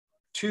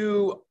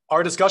to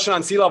our discussion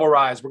on sea level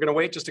rise. We're going to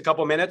wait just a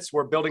couple minutes.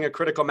 We're building a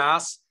critical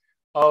mass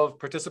of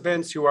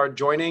participants who are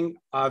joining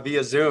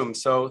via Zoom.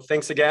 So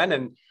thanks again,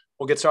 and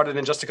we'll get started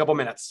in just a couple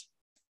minutes.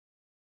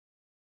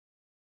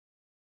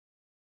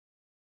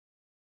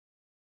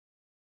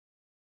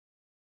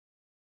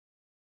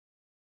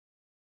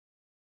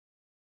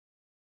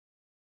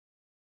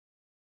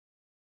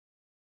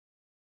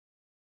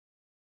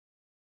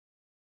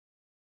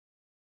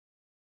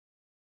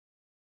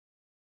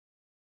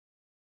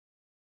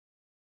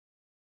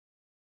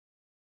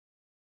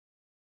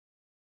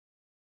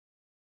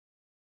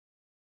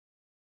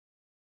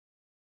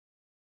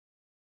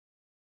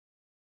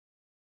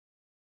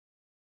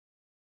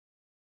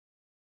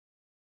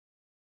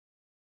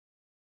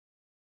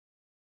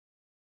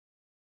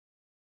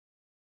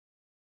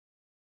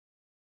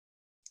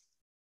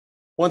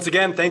 Once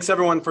again, thanks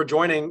everyone for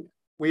joining.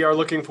 We are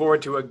looking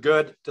forward to a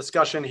good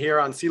discussion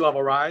here on sea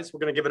level rise. We're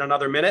going to give it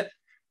another minute.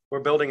 We're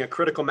building a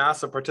critical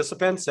mass of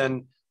participants,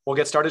 and we'll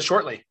get started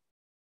shortly.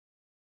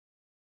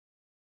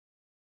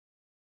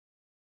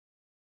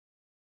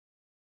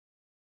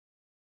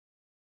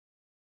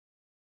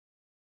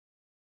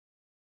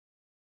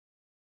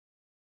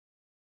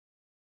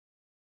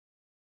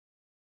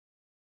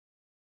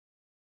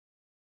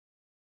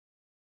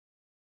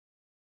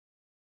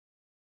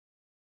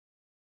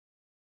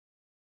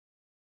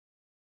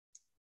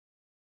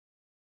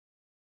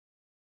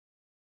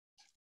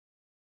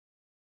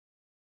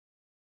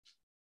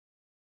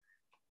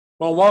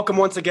 Well, welcome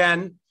once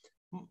again.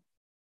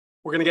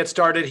 We're going to get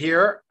started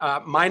here.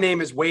 My name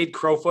is Wade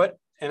Crowfoot,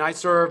 and I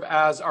serve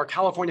as our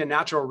California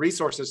Natural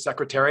Resources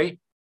Secretary.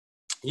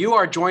 You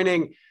are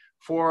joining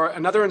for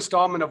another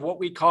installment of what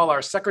we call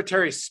our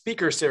Secretary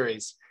Speaker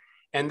Series.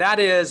 And that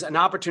is an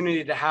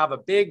opportunity to have a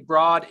big,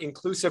 broad,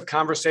 inclusive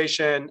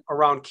conversation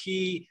around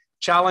key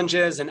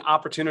challenges and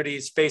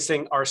opportunities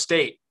facing our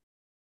state.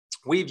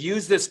 We've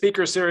used this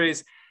speaker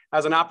series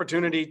as an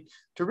opportunity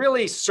to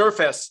really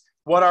surface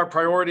what are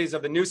priorities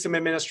of the Newsom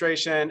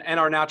administration and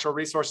our Natural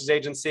Resources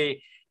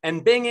Agency,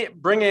 and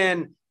bring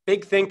in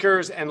big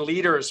thinkers and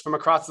leaders from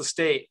across the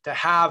state to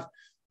have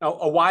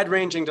a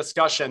wide-ranging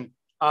discussion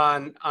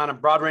on a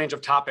broad range of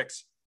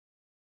topics.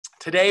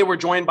 Today, we're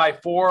joined by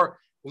 4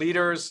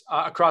 leaders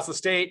across the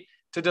state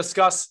to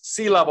discuss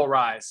sea level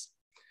rise.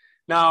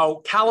 Now,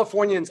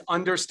 Californians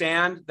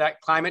understand that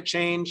climate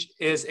change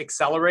is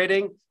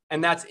accelerating,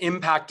 and that's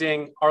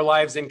impacting our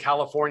lives in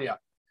California.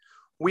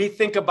 We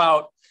think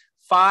about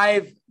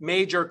 5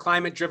 major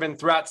climate-driven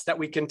threats that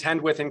we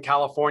contend with in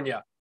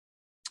California: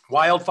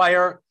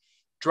 wildfire,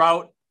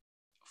 drought,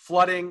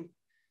 flooding,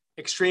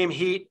 extreme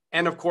heat,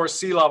 and of course,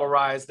 sea level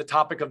rise, the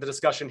topic of the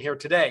discussion here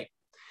today.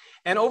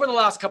 And over the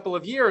last couple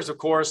of years, of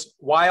course,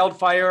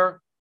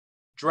 wildfire,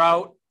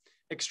 drought,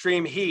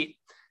 extreme heat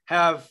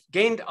have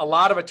gained a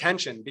lot of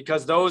attention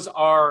because those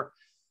are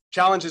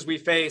challenges we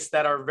face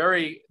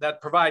that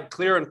provide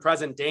clear and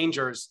present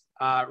dangers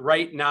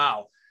right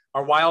now.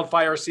 Our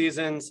wildfire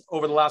seasons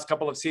over the last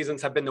couple of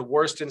seasons have been the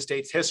worst in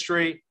state's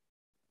history.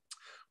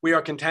 We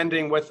are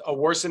contending with a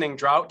worsening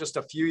drought just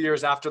a few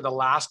years after the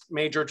last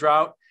major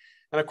drought.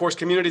 And of course,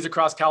 communities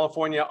across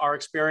California are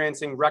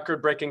experiencing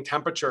record-breaking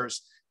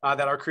temperatures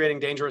that are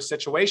creating dangerous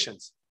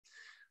situations.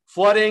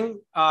 Flooding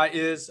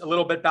is a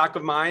little bit back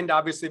of mind,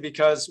 obviously,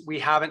 because we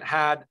haven't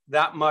had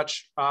that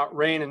much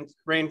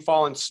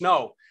rainfall and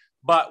snow.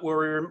 But we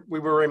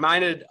were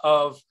reminded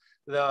of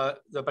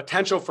the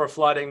potential for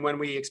flooding when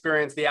we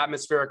experienced the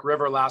atmospheric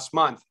river last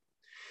month.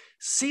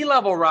 Sea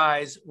level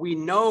rise, we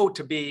know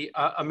to be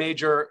a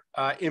major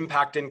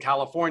impact in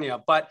California,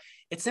 but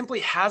it simply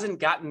hasn't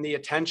gotten the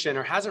attention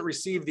or hasn't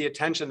received the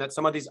attention that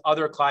some of these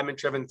other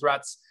climate-driven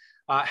threats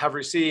have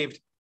received,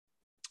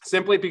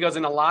 simply because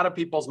in a lot of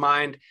people's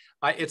mind,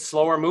 it's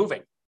slower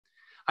moving.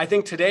 I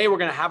think today we're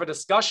going to have a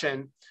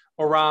discussion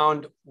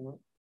around,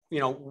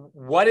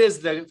 what is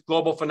the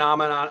global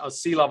phenomenon of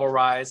sea level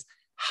rise?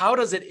 How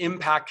does it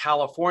impact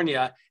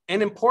California?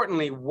 And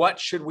importantly, what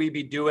should we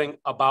be doing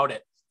about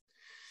it?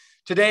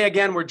 Today,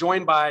 again, we're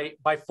joined by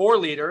 4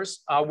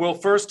 leaders. We'll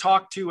first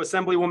talk to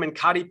Assemblywoman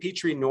Kati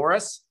Petrie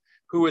Norris,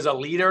 who is a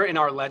leader in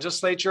our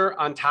legislature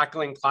on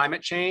tackling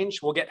climate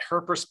change. We'll get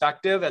her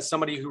perspective as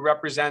somebody who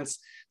represents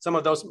some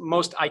of those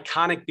most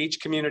iconic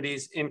beach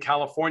communities in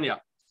California.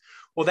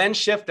 We'll then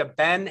shift to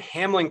Ben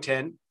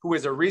Hamlington, who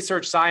is a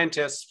research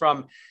scientist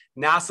from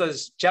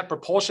NASA's Jet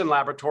Propulsion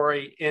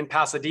Laboratory in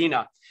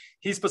Pasadena.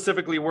 He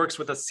specifically works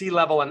with the Sea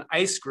Level and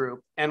Ice Group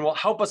and will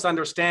help us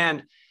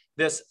understand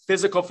this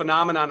physical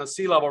phenomenon of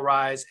sea level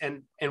rise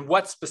and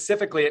what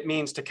specifically it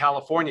means to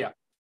California.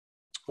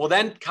 We'll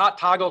then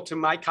toggle to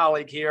my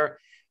colleague here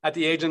at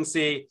the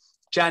agency,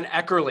 Jen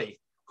Eckerly,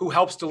 who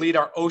helps to lead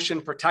our Ocean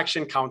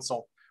Protection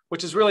Council,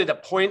 which is really the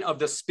point of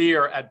the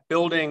spear at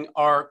building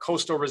our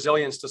coastal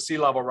resilience to sea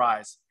level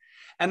rise.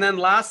 And then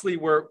lastly,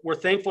 we're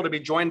thankful to be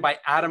joined by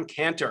Adam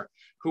Cantor,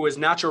 who is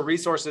Natural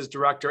Resources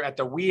Director at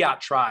the Wiyot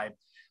Tribe.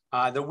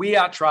 The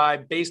Wiyot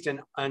Tribe, based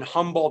in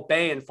Humboldt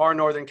Bay in far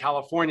northern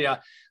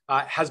California,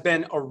 has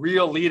been a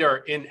real leader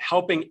in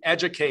helping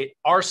educate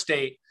our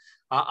state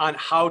on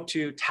how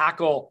to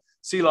tackle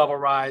sea level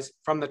rise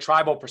from the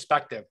tribal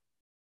perspective.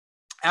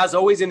 As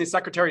always in the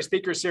Secretary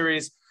Speaker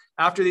Series,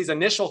 after these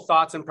initial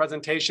thoughts and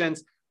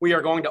presentations, we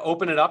are going to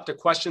open it up to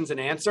questions and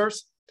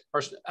answers.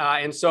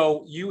 And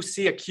so you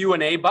see a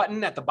Q&A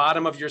button at the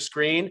bottom of your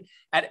screen.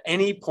 At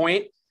any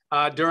point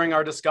during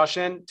our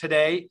discussion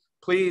today,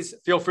 please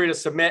feel free to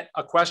submit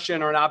a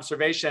question or an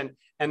observation,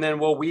 and then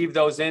we'll weave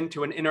those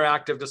into an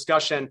interactive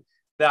discussion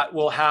that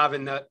we'll have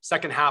in the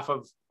second half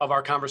of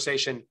our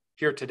conversation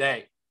here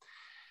today.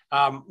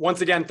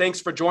 Once again,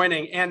 thanks for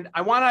joining. And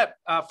I want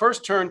to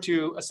first turn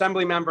to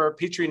Assemblymember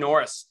Petrie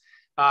Norris.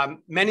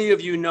 Many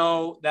of you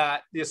know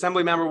that the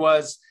Assemblymember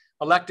was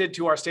elected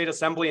to our state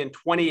assembly in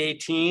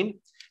 2018.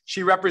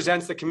 She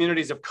represents the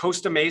communities of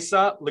Costa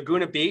Mesa,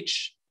 Laguna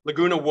Beach,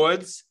 Laguna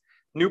Woods,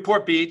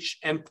 Newport Beach,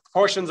 and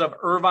portions of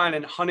Irvine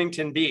and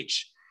Huntington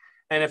Beach.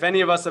 And if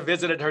any of us have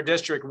visited her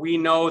district, we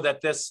know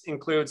that this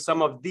includes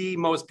some of the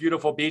most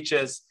beautiful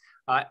beaches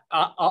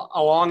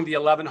along the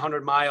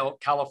 1,100-mile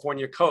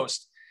California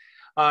coast.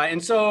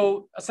 And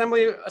so,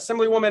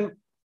 Assemblywoman,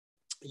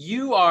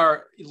 you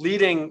are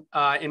leading,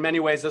 in many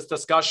ways, this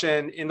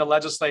discussion in the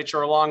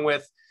legislature, along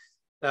with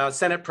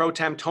Senate Pro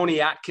Tem Toni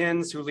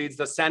Atkins, who leads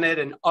the Senate,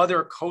 and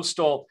other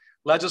coastal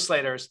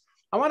legislators.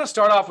 I want to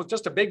start off with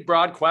just a big,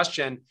 broad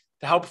question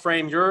to help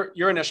frame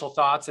your initial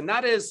thoughts, and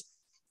that is,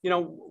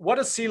 what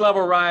does sea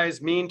level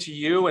rise mean to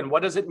you, and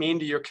what does it mean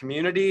to your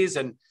communities,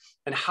 and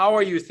how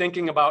are you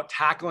thinking about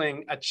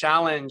tackling a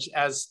challenge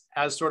as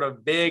sort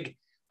of big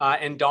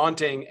and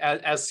daunting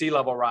as sea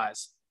level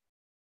rise?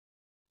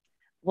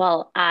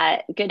 Well,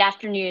 good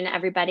afternoon,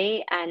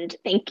 everybody. And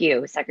thank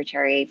you,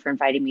 Secretary, for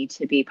inviting me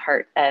to be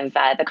part of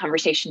the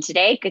conversation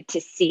today. Good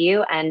to see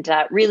you, and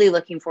really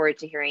looking forward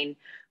to hearing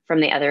from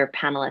the other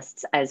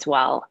panelists as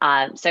well.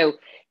 So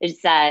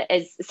it's,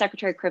 as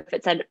Secretary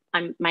Crowfoot said,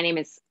 my name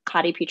is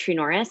Kati Petrie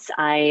Norris.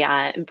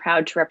 I am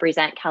proud to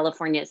represent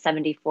California's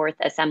 74th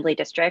Assembly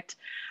District,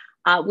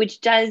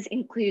 which does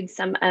include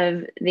some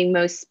of the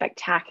most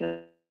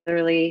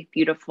spectacularly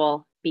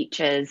beautiful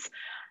beaches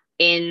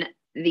in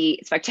the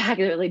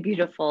spectacularly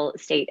beautiful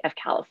state of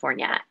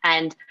California.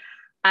 And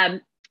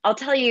I'll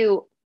tell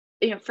you,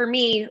 for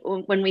me,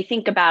 when we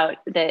think about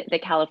the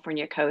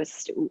California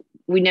coast,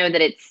 we know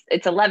that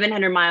it's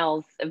 1,100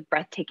 miles of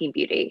breathtaking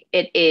beauty.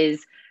 It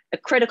is a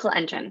critical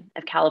engine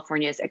of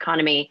California's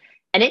economy,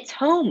 and it's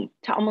home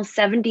to almost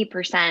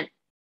 70%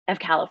 of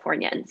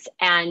Californians.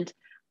 And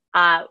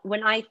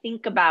when I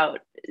think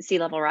about sea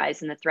level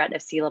rise and the threat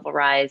of sea level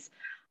rise,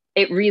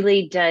 it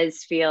really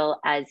does feel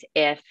as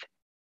if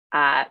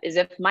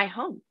my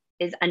home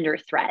is under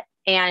threat.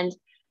 And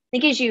I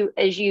think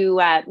as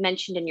you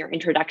mentioned in your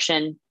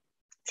introduction,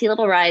 sea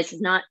level rise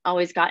has not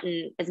always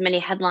gotten as many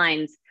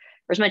headlines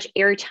or as much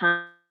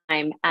airtime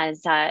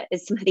as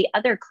some of the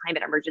other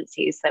climate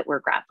emergencies that we're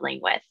grappling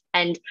with.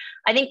 And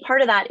I think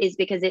part of that is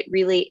because it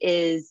really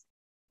is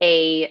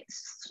a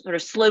sort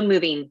of slow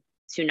moving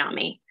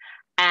tsunami.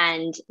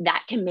 And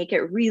that can make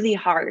it really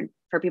hard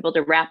for people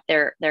to wrap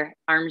their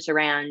arms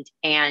around,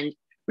 and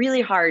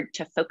really hard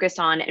to focus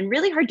on, and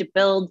really hard to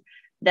build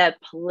the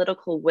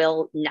political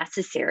will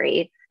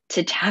necessary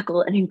to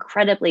tackle an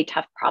incredibly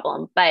tough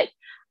problem. But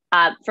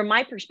from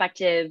my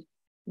perspective,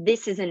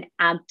 this is an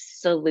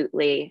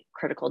absolutely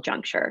critical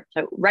juncture.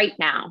 So right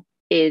now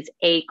is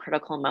a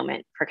critical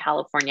moment for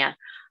California.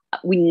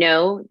 We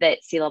know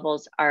that sea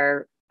levels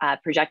are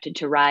projected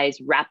to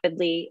rise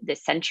rapidly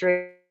this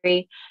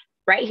century.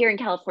 Right here in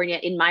California,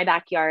 in my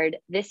backyard,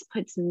 this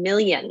puts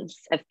millions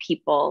of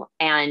people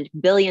and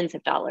billions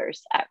of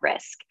dollars at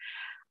risk.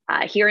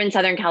 Here in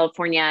Southern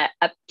California,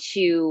 up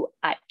to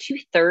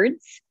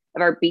 2/3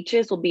 of our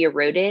beaches will be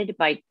eroded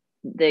by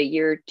the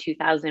year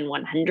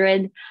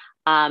 2100.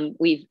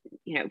 We've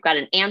got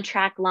an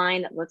Amtrak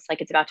line that looks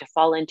like it's about to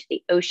fall into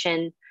the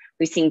ocean.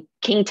 We've seen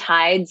king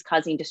tides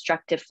causing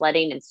destructive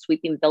flooding and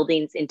sweeping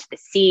buildings into the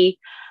sea.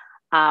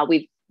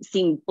 We've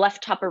seen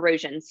bluff top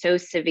erosion so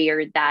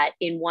severe that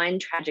in one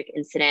tragic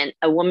incident,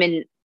 a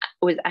woman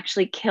was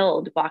actually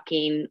killed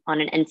walking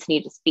on an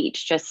Encinitas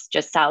beach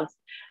just south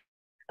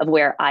of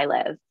where I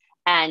live.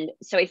 And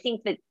so I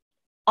think that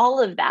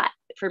all of that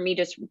for me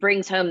just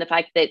brings home the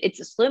fact that it's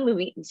a slow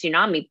moving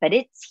tsunami, but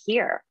it's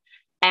here.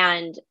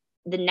 And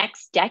the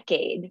next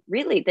decade,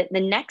 really, the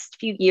next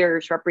few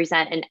years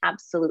represent an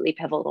absolutely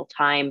pivotal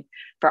time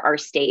for our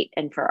state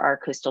and for our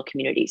coastal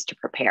communities to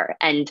prepare.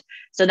 And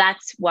so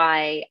that's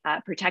why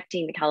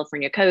protecting the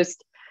California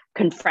coast,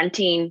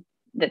 confronting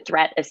the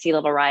threat of sea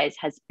level rise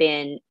has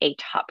been a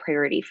top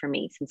priority for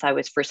me since I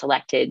was first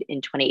elected in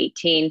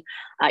 2018.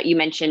 You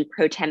mentioned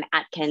Pro Tem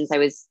Atkins. I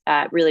was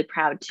really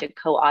proud to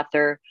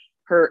co-author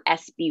her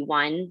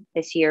SB1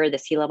 this year, the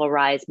Sea Level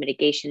Rise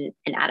Mitigation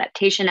and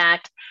Adaptation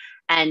Act.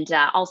 And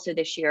also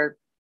this year,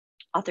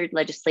 authored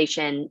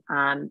legislation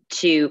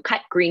to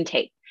cut green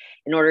tape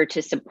in order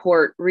to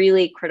support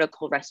really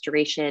critical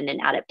restoration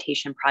and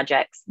adaptation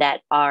projects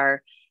that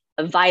are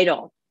a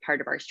vital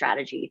part of our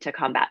strategy to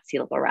combat sea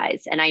level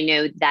rise. And I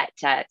know that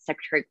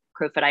Secretary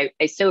Crowfoot,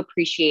 I so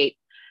appreciate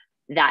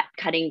that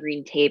cutting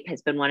green tape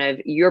has been one of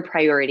your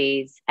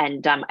priorities.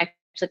 And I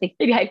actually think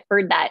maybe I've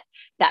heard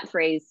that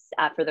phrase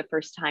for the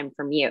first time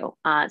from you.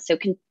 So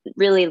can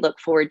really look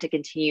forward to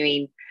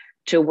continuing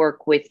to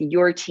work with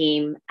your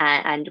team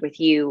and with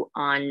you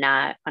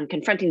on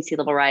confronting sea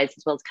level rise,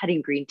 as well as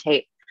cutting green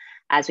tape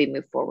as we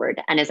move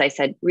forward. And as I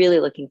said, really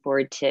looking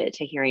forward to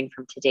hearing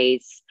from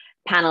today's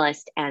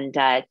panelist and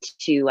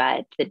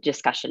to the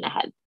discussion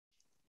ahead.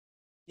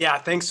 Yeah,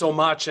 thanks so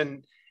much.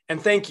 And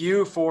thank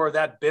you for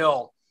that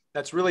bill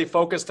that's really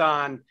focused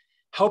on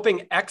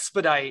helping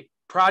expedite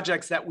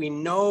projects that we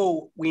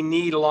know we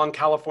need along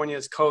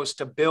California's coast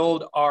to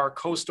build our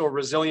coastal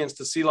resilience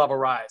to sea level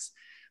rise.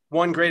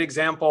 One great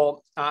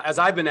example, as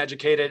I've been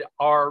educated,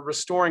 are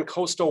restoring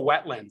coastal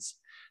wetlands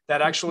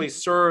that actually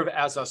serve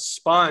as a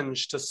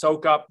sponge to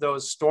soak up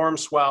those storm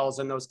swells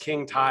and those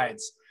king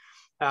tides.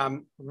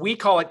 We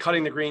call it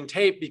cutting the green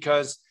tape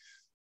because,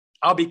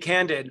 I'll be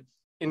candid,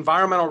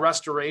 environmental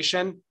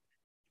restoration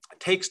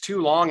takes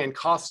too long and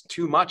costs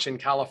too much in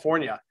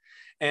California.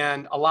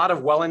 And a lot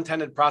of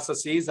well-intended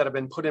processes that have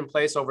been put in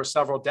place over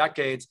several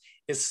decades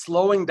is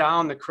slowing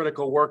down the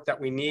critical work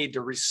that we need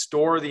to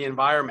restore the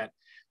environment,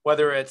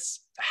 whether it's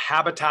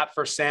habitat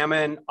for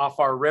salmon off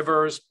our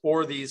rivers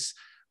or these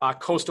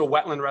coastal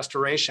wetland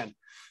restoration.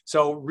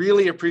 So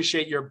really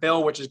appreciate your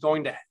bill, which is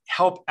going to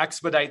help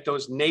expedite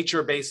those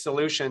nature-based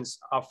solutions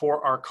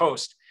for our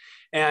coast.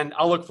 And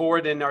I'll look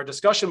forward in our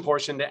discussion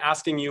portion to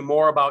asking you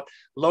more about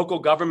local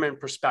government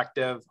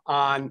perspective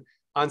on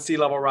sea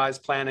level rise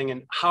planning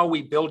and how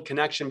we build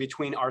connection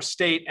between our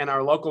state and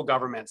our local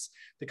governments.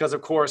 Because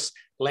of course,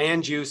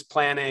 land use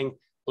planning,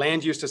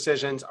 land use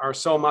decisions are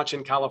so much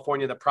in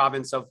California, the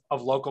province of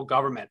local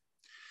government.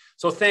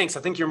 So thanks. I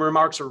think your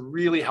remarks are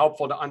really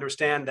helpful to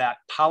understand that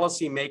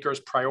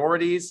policymakers'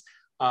 priorities,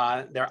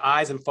 their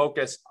eyes and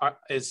focus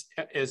is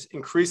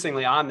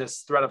increasingly on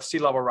this threat of sea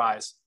level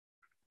rise.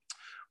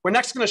 We're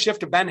next going to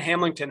shift to Ben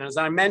Hamilton. As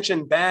I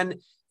mentioned, Ben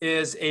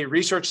is a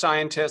research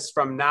scientist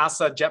from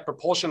NASA Jet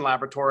Propulsion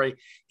Laboratory.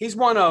 He's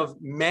one of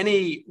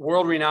many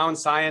world-renowned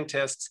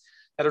scientists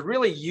that are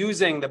really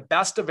using the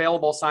best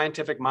available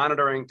scientific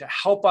monitoring to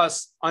help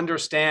us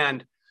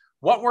understand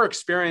what we're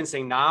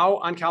experiencing now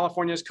on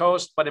California's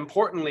coast, but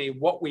importantly,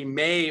 what we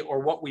may or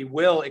what we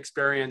will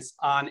experience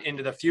on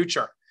into the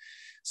future.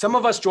 Some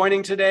of us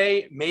joining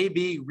today may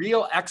be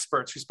real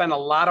experts who spend a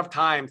lot of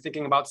time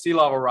thinking about sea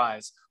level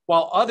rise,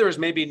 while others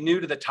may be new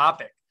to the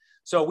topic.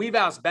 So we've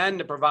asked Ben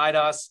to provide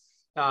us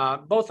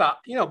both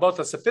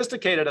a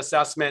sophisticated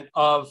assessment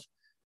of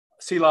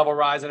sea level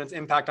rise and its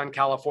impact on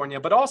California,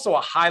 but also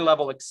a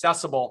high-level,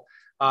 accessible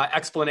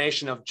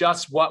explanation of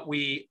just what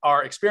we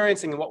are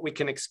experiencing and what we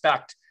can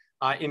expect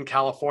in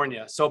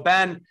California. So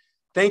Ben,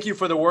 thank you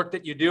for the work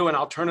that you do, and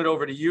I'll turn it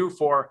over to you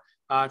for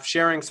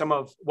sharing some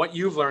of what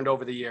you've learned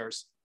over the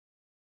years.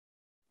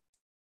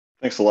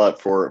 Thanks a lot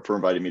for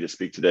inviting me to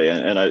speak today.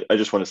 And I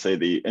just want to say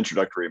the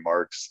introductory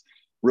remarks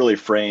really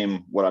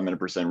frame what I'm going to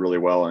present really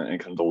well and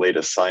kind of the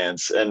latest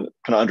science, and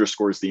kind of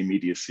underscores the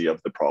immediacy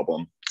of the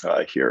problem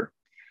here.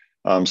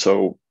 I want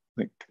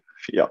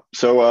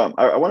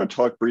to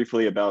talk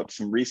briefly about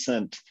some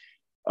recent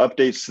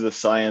updates to the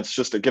science,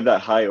 just to give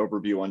that high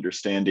overview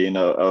understanding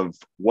of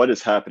what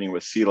is happening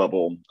with sea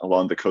level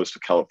along the coast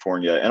of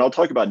California. And I'll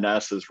talk about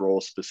NASA's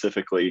role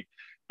specifically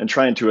and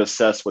trying to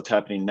assess what's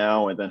happening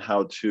now and then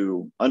how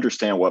to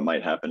understand what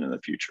might happen in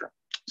the future.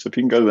 So if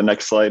you can go to the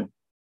next slide.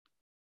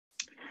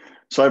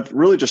 So I've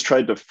really just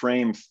tried to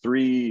frame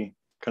three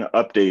kind of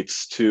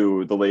updates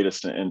to the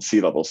latest in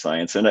sea level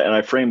science. And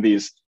I frame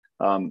these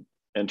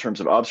in terms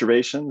of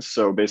observations.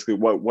 So basically,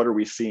 what are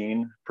we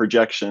seeing?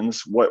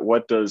 Projections.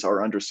 What does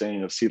our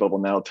understanding of sea level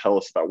now tell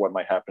us about what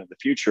might happen in the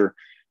future?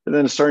 And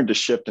then it's starting to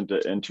shift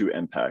into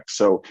impacts.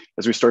 So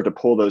as we start to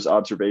pull those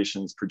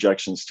observations,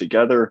 projections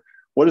together,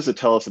 what does it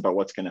tell us about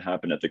what's going to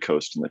happen at the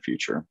coast in the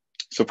future?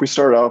 So if we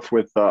start off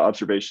with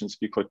observations, if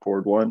you click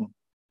forward one.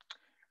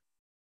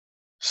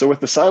 So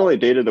with the satellite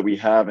data that we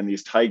have and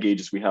these tide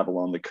gauges we have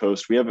along the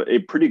coast, we have a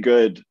pretty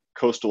good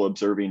coastal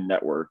observing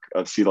network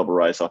of sea level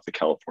rise off the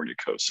California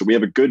coast. So we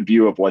have a good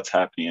view of what's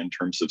happening in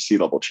terms of sea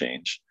level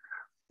change.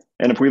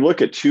 And if we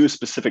look at two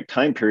specific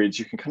time periods,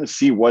 you can kind of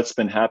see what's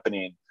been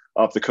happening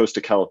off the coast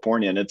of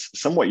California. And it's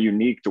somewhat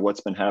unique to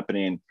what's been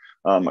happening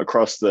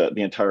across the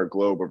entire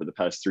globe over the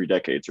past 3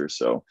 decades or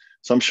so.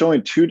 So I'm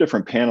showing two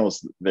different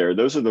panels there.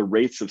 Those are the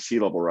rates of sea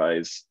level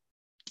rise.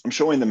 I'm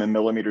showing them in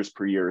millimeters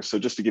per year. So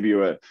just to give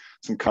you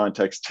some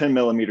context, 10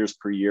 millimeters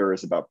per year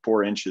is about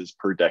 4 inches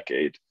per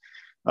decade.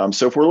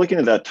 So if we're looking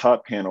at that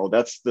top panel,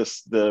 that's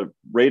the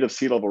rate of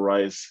sea level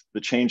rise,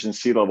 the change in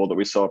sea level that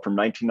we saw from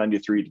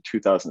 1993 to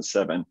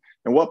 2007.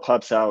 And what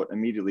pops out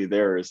immediately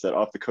there is that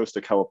off the coast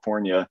of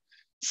California,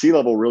 sea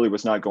level really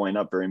was not going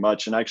up very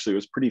much. And actually it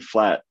was pretty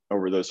flat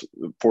over those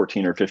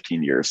 14 or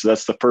 15 years. So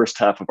that's the first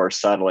half of our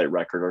satellite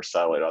record, our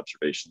satellite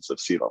observations of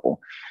sea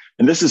level.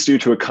 And this is due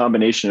to a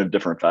combination of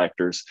different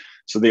factors.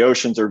 So the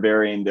oceans are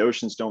varying. The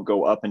oceans don't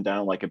go up and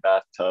down like a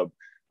bathtub.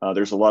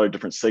 There's a lot of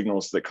different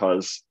signals that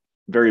cause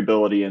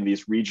variability in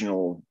these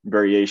regional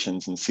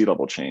variations in sea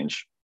level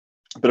change.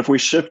 But if we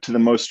shift to the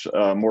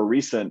more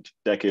recent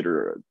decade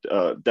or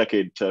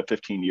decade to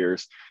 15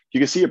 years, you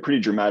can see a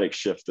pretty dramatic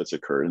shift that's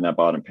occurred in that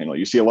bottom panel.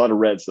 You see a lot of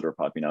reds that are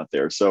popping out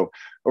there. So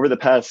over the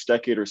past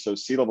decade or so,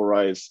 sea level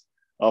rise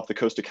off the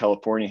coast of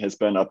California has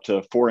been up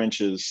to 4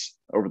 inches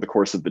over the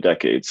course of the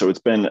decade. So it's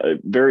been a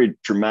very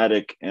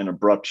dramatic and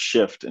abrupt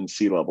shift in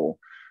sea level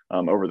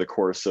over the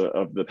course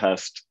of the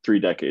past 3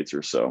 decades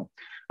or so.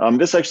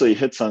 This actually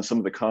hits on some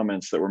of the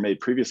comments that were made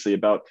previously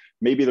about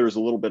maybe there was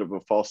a little bit of a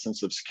false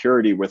sense of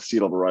security with sea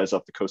level rise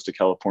off the coast of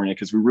California,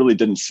 because we really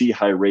didn't see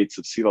high rates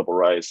of sea level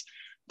rise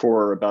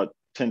for about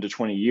 10 to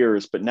 20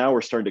 years. But now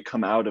we're starting to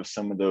come out of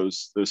some of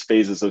those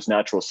phases, those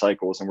natural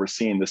cycles, and we're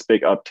seeing this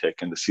big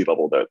uptick in the sea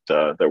level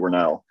that we're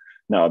now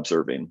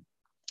observing.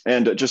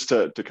 And just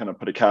to kind of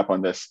put a cap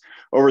on this,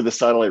 over the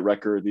satellite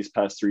record these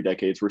past 3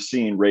 decades, we're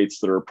seeing rates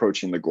that are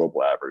approaching the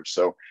global average.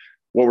 So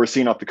what we're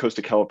seeing off the coast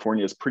of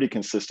California is pretty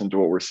consistent to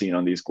what we're seeing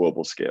on these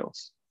global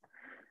scales.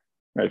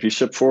 All right, if you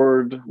shift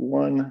forward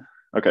one.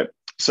 Okay,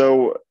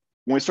 so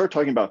when we start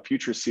talking about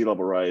future sea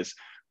level rise,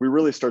 we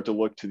really start to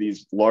look to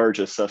these large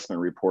assessment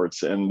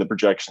reports and the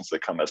projections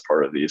that come as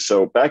part of these.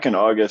 So back in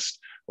August,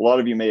 a lot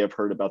of you may have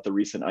heard about the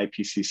recent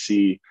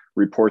IPCC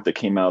report that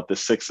came out, the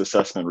 6th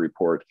assessment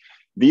report.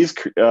 These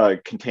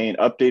contain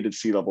updated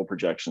sea level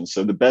projections.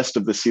 So the best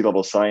of the sea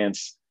level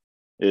science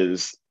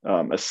is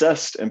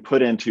assessed and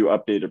put into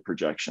updated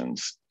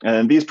projections.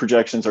 And these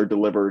projections are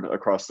delivered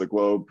across the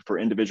globe for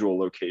individual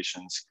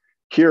locations.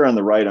 Here on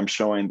the right, I'm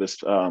showing this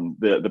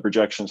the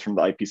projections from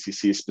the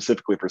IPCC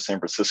specifically for San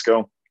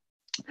Francisco.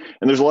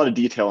 And there's a lot of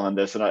detail on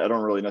this, and I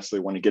don't really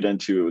necessarily want to get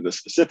into the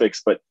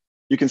specifics, but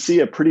you can see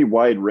a pretty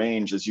wide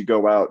range as you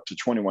go out to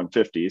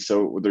 2150.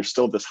 So there's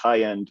still this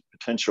high-end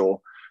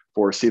potential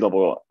for sea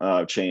level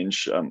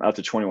change out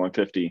to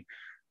 2150.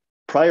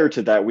 Prior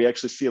to that, we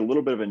actually see a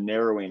little bit of a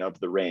narrowing of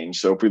the range.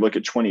 So if we look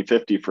at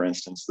 2050, for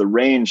instance, the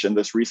range in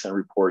this recent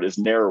report is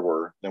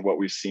narrower than what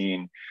we've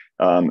seen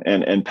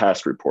in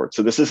past reports.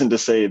 So this isn't to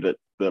say that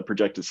the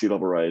projected sea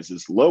level rise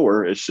is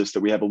lower. It's just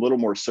that we have a little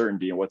more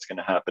certainty in what's going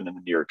to happen in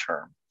the near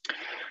term.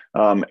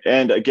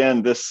 And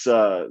again, this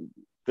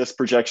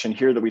projection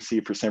here that we see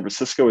for San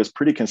Francisco is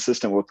pretty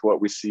consistent with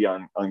what we see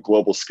on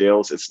global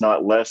scales. It's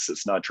not less,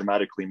 it's not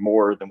dramatically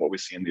more than what we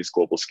see in these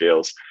global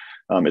scales.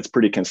 It's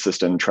pretty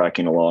consistent and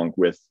tracking along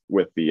with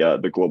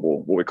the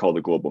global, what we call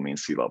the global mean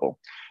sea level.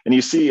 And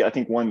you see, I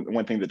think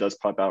one thing that does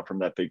pop out from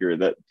that figure,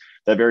 that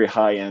very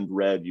high end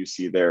red you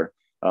see there,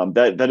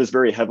 that is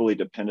very heavily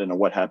dependent on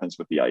what happens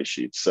with the ice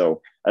sheets.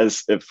 So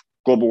if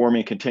global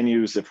warming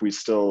continues, if we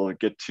still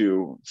get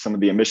to some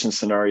of the emission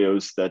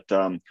scenarios that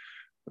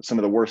some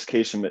of the worst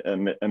case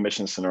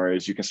emission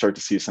scenarios, you can start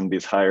to see some of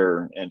these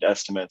higher end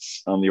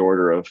estimates on the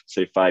order of,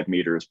 say, 5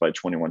 meters by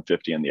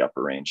 2150 in the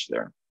upper range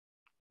there.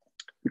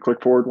 You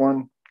click forward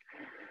one.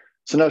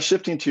 So now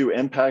shifting to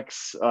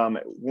impacts,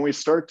 when we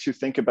start to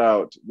think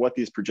about what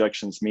these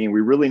projections mean,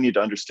 we really need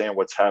to understand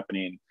what's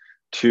happening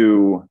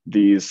to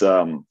these,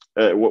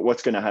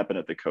 what's going to happen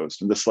at the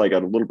coast. And this slide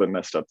got a little bit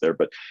messed up there,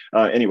 but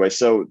anyway,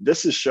 so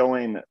this is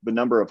showing the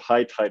number of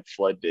high tide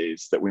flood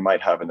days that we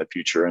might have in the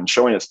future, and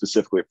showing it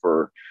specifically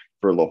for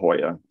La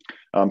Jolla.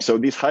 So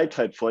these high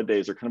tide flood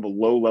days are kind of a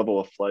low level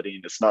of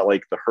flooding. It's not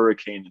like the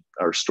hurricane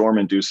or storm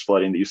induced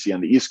flooding that you see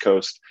on the East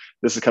Coast.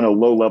 This is kind of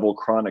low level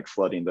chronic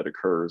flooding that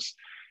occurs.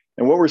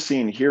 And what we're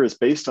seeing here is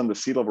based on the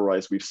sea level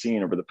rise we've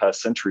seen over the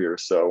past century or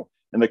so.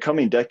 In the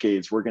coming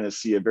decades, we're going to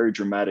see a very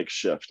dramatic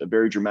shift, a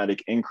very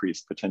dramatic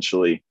increase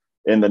potentially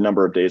in the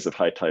number of days of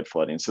high tide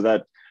flooding. So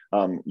that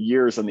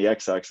years on the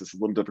x-axis is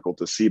a little difficult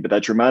to see, but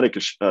that dramatic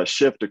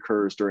shift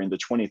occurs during the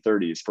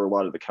 2030s for a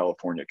lot of the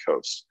California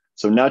coast.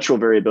 So natural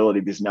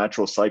variability, these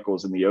natural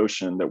cycles in the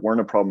ocean that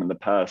weren't a problem in the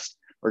past,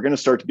 are going to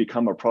start to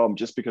become a problem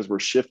just because we're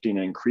shifting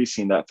and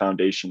increasing that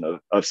foundation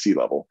of sea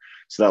level.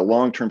 So that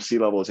long-term sea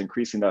level is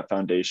increasing that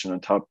foundation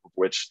on top of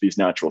which these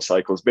natural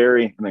cycles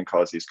vary and then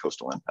cause these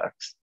coastal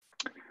impacts.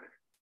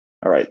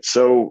 All right,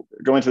 so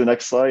going to the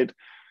next slide.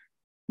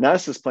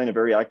 NASA is playing a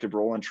very active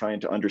role in trying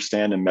to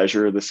understand and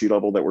measure the sea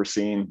level that we're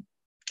seeing.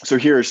 So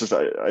here is just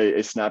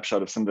a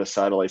snapshot of some of the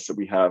satellites that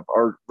we have.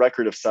 Our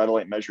record of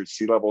satellite measured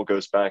sea level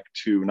goes back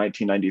to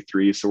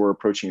 1993, so we're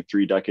approaching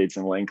 3 decades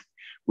in length.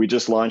 We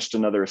just launched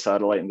another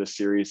satellite in this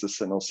series, the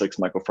Sentinel-6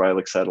 Michael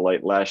Freilich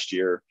satellite last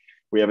year.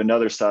 We have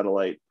another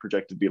satellite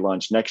projected to be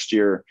launched next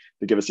year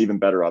to give us even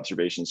better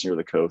observations near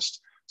the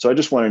coast. So I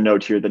just want to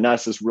note here that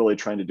NASA is really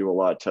trying to do a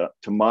lot to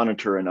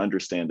monitor and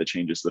understand the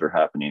changes that are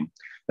happening.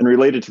 And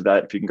related to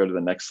that, if you can go to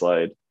the next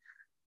slide,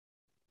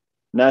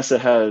 NASA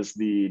has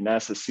the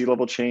NASA Sea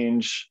Level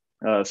Change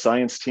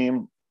science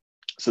team.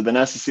 So the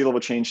NASA Sea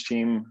Level Change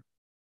team,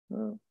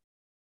 you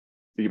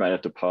might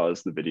have to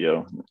pause the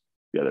video.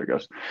 Yeah, there it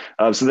goes.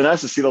 So the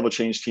NASA Sea Level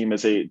Change team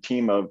is a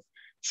team of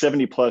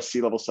 70 plus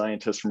sea level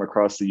scientists from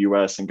across the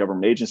US and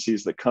government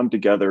agencies that come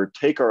together,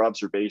 take our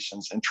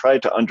observations, and try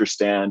to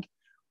understand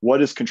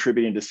what is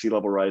contributing to sea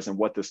level rise and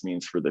what this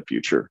means for the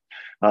future.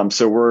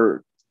 So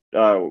we're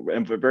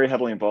very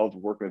heavily involved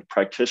with working with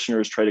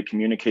practitioners, try to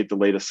communicate the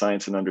latest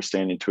science and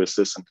understanding to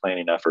assist in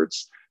planning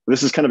efforts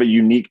This is kind of a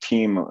unique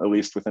team, at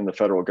least within the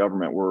federal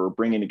government, where we're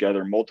bringing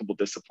together multiple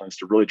disciplines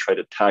to really try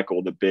to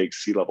tackle the big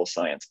sea level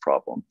science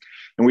problem.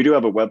 And we do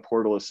have a web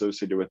portal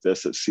associated with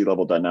this at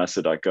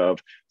sealevel.nasa.gov.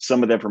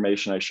 Some of the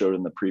information I showed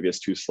in the previous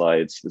 2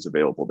 slides is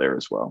available there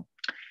as well.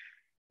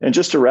 And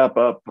just to wrap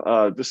up,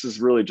 this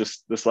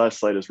last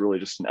slide is really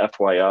just an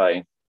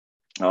FYI.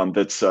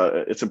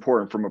 It's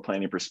important from a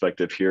planning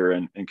perspective here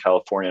in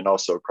California and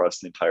also across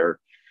the entire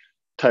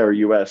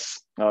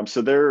U.S.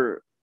 So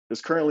there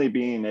is currently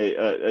being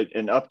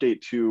an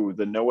update to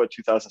the NOAA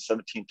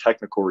 2017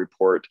 technical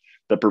report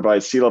that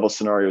provides sea level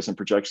scenarios and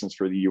projections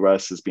for the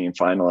U.S. is being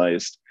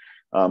finalized.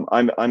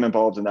 I'm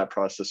involved in that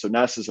process. So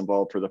NASA is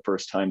involved for the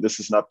first time. This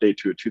is an update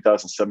to a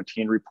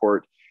 2017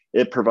 report.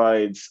 It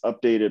provides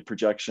updated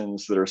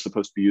projections that are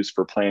supposed to be used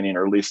for planning,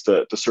 or at least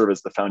to serve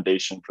as the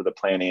foundation for the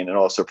planning and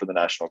also for the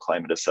National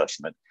Climate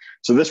Assessment.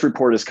 So this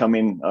report is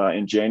coming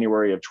in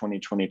January of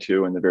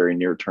 2022 in the very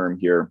near term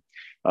here.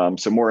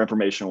 So more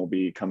information will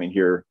be coming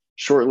here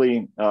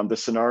shortly. The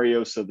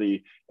scenario, so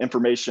the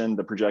information,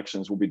 the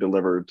projections will be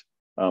delivered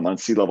on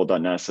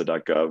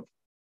sealevel.nasa.gov.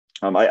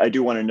 I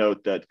do want to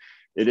note that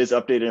it is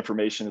updated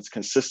information. It's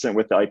consistent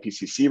with the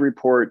IPCC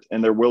report,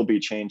 and there will be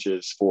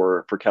changes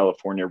for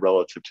California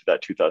relative to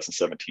that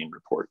 2017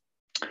 report.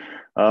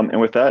 And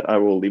with that, I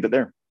will leave it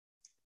there.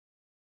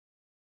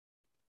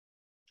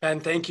 Ben,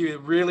 thank you.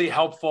 Really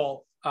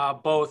helpful,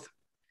 both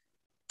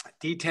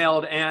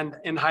detailed and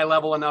in high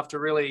level enough to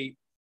really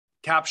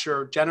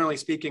capture, generally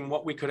speaking,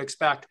 what we could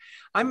expect.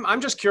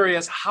 I'm just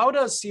curious, how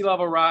does sea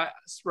level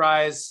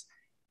rise?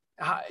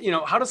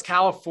 How does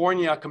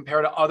California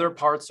compare to other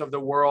parts of the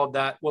world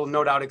that will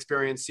no doubt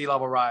experience sea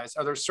level rise?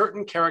 Are there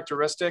certain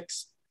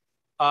characteristics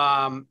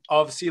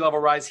of sea level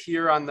rise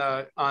here on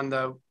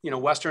the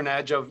western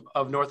edge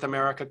of North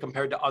America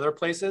compared to other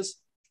places?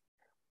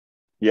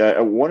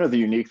 Yeah, one of the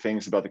unique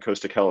things about the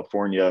coast of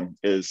California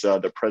is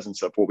the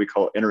presence of what we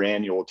call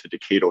interannual to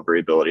decadal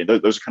variability.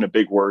 Those are kind of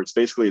big words.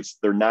 Basically,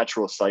 they're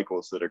natural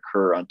cycles that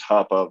occur on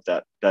top of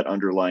that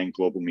underlying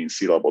global mean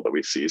sea level that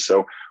we see.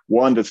 So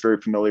one that's very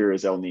familiar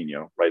is El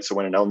Nino, right? So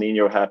when an El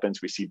Nino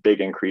happens, we see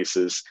big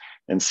increases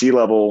in sea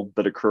level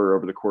that occur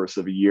over the course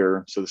of a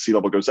year. So the sea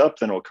level goes up,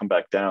 then it'll come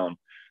back down.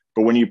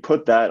 But when you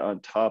put that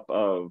on top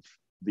of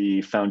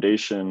the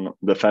foundational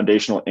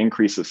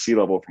increase of sea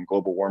level from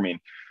global warming,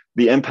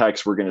 the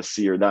impacts we're going to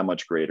see are that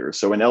much greater.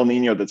 So an El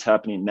Nino that's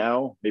happening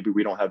now, maybe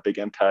we don't have big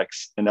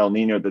impacts. An El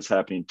Nino that's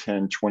happening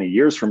 10, 20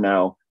 years from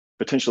now,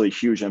 potentially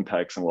huge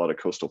impacts and a lot of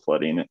coastal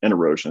flooding and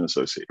erosion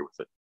associated with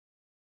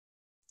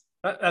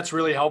it. That's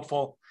really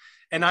helpful.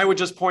 And I would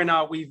just point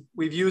out, we've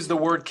used the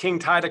word king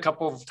tide a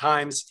couple of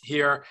times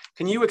here.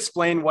 Can you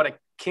explain what a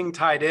king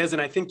tide is?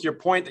 And I think your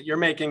point that you're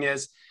making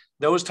is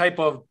those type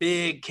of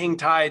big king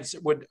tides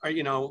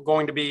are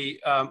going to be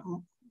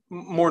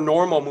more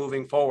normal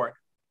moving forward.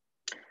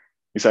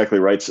 Exactly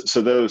right.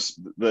 So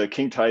the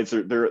king tides,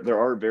 there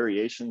are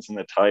variations in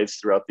the tides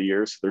throughout the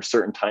year. So there's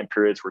certain time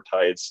periods where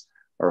tides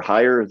are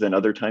higher than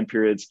other time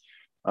periods.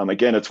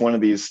 Again, it's one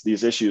of these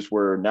issues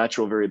where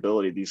natural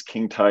variability, these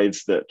king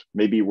tides that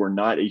maybe were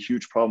not a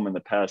huge problem in the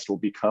past, will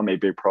become a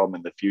big problem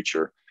in the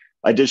future.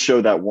 I did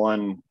show that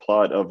one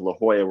plot of La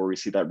Jolla where we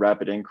see that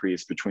rapid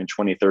increase between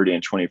 2030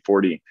 and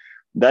 2040.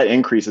 That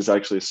increase is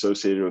actually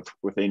associated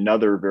with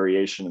another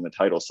variation in the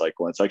tidal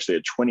cycle. It's actually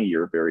a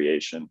 20-year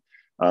variation.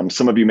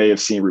 Some of you may have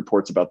seen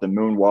reports about the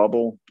moon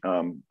wobble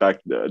back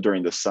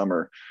during the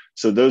summer.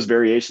 So those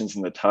variations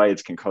in the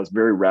tides can cause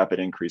very rapid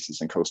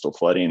increases in coastal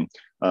flooding,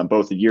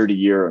 both year to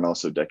year and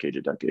also decade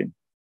to decade.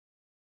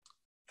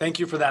 Thank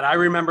you for that. I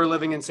remember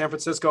living in San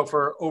Francisco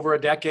for over a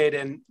decade,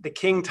 and the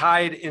king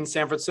tide in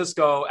San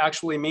Francisco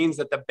actually means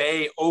that the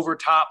bay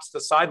overtops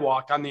the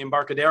sidewalk on the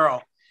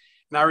Embarcadero.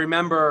 And I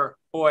remember,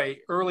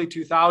 early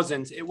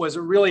 2000s, it was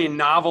a really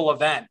novel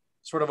event,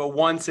 sort of a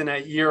once in a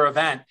year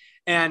event.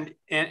 And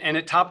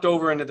it topped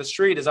over into the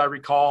street, as I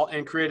recall,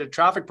 and created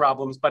traffic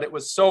problems. But it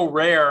was so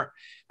rare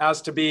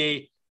as to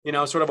be,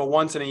 sort of a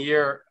once in a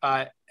year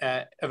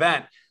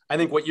event. I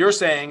think what you're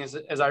saying is,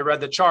 as I read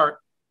the chart,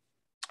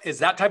 is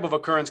that type of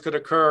occurrence could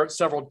occur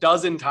several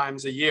dozen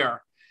times a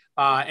year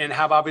and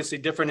have obviously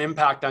different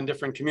impact on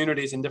different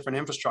communities and different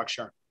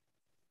infrastructure.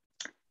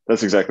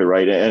 That's exactly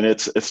right. And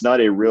it's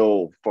not a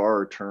real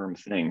far term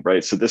thing,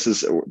 right? So this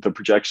is the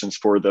projections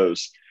for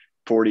those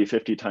 40,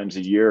 50 times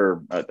a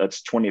year.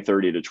 That's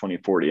 2030 to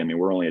 2040. I mean,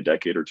 we're only a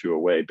decade or two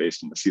away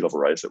based on the sea level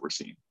rise that we're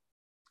seeing.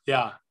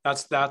 Yeah,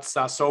 that's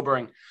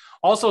sobering.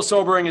 Also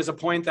sobering is a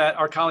point that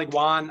our colleague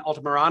Juan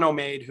Altamirano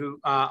made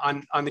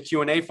on the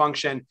Q&A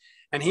function.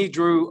 And he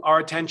drew our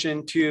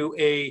attention to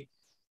a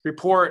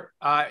report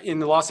in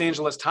the Los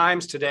Angeles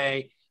Times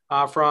today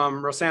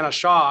from Rosanna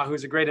Shaw,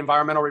 who's a great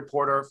environmental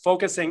reporter,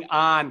 focusing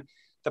on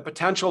the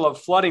potential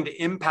of flooding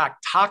to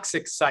impact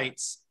toxic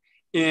sites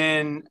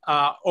in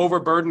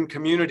overburdened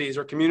communities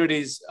or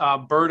communities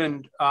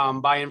burdened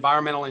by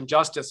environmental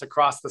injustice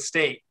across the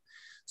state.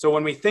 So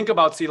when we think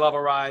about sea level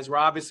rise, we're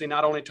obviously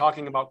not only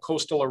talking about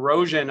coastal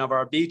erosion of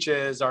our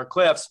beaches, our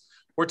cliffs,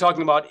 we're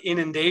talking about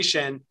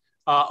inundation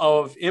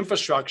of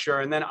infrastructure,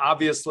 and then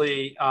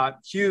obviously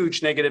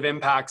huge negative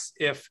impacts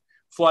if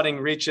flooding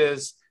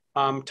reaches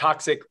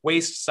toxic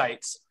waste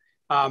sites.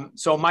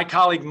 So my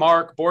colleague,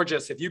 Mark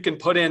Borges, if you can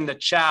put in the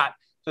chat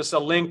just a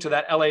link to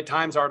that LA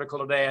Times article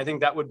today, I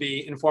think that would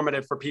be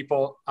informative for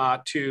people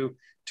to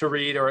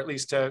read, or at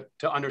least to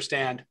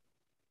understand.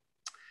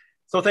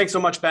 So thanks so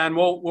much, Ben.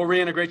 We'll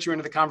reintegrate you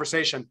into the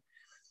conversation.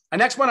 I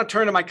next want to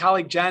turn to my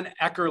colleague, Jen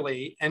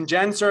Eckerly, and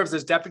Jen serves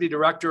as Deputy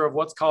Director of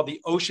what's called the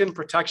Ocean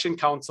Protection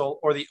Council,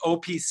 or the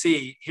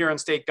OPC, here in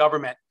state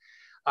government.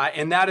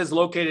 And that is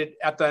located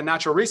at the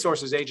Natural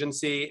Resources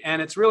Agency.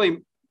 And it's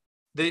really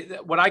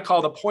what I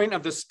call the point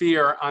of the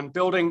spear on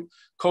building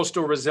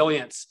coastal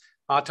resilience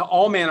to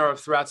all manner of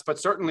threats, but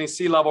certainly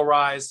sea level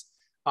rise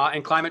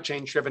and climate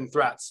change driven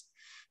threats.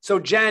 So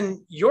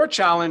Jen, your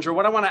challenge, or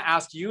what I want to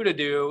ask you to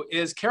do,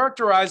 is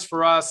characterize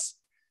for us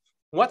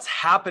what's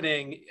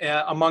happening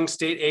among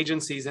state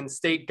agencies and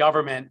state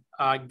government,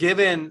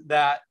 given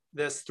that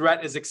this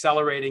threat is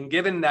accelerating,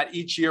 given that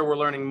each year we're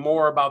learning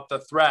more about the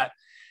threat.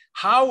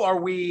 How are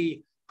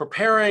we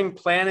preparing,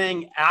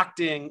 planning,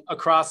 acting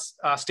across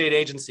state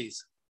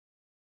agencies?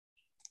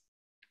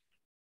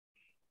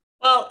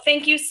 Well,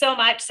 thank you so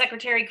much,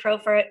 Secretary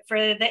Crowfoot, for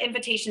the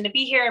invitation to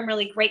be here. I'm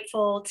really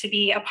grateful to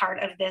be a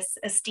part of this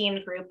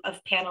esteemed group of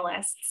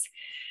panelists.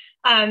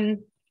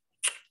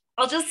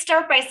 I'll just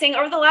start by saying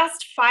over the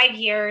last 5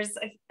 years,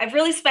 I've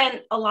really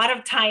spent a lot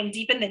of time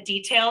deep in the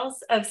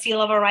details of sea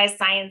level rise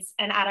science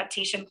and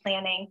adaptation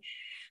planning.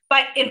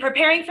 But in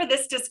preparing for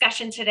this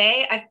discussion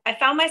today, I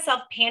found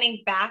myself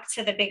panning back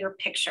to the bigger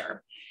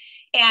picture,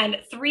 and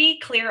 3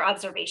 clear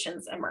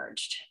observations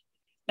emerged.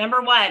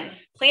 Number 1,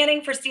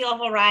 planning for sea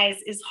level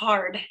rise is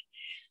hard.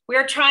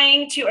 We're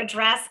trying to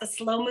address a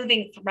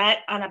slow-moving threat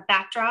on a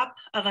backdrop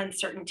of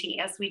uncertainty,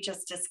 as we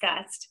just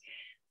discussed.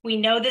 We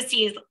know the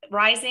sea is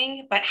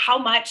rising, but how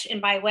much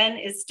and by when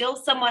is still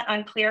somewhat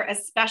unclear,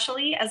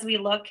 especially as we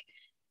look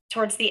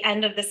towards the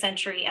end of the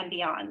century and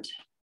beyond.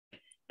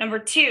 Number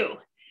 2,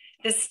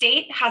 the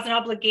state has an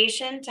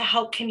obligation to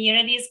help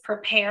communities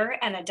prepare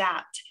and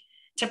adapt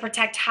to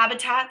protect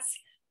habitats,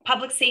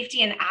 public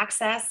safety and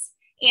access,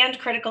 and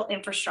critical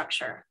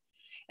infrastructure.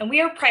 And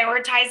we are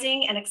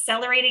prioritizing and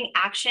accelerating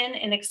action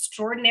in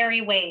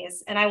extraordinary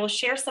ways, and I will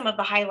share some of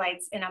the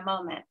highlights in a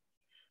moment.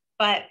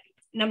 But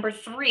number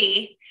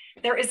 3,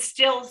 there is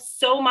still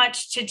so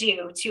much to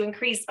do to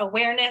increase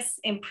awareness,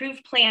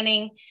 improve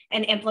planning,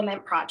 and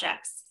implement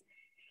projects.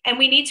 And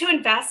we need to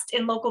invest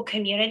in local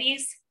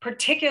communities,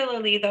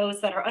 particularly those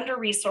that are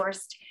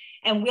under-resourced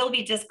and will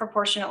be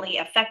disproportionately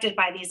affected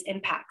by these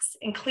impacts,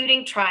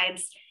 including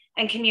tribes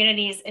and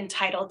communities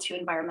entitled to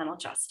environmental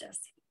justice.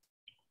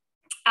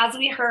 As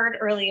we heard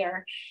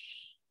earlier,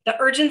 the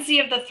urgency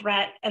of the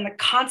threat and the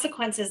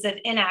consequences of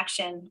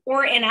inaction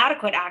or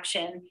inadequate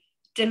action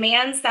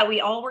demands that we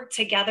all work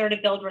together to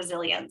build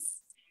resilience.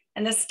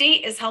 And the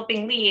state is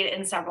helping lead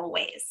in several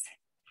ways.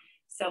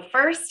 So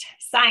first,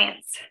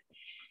 science.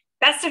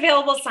 Best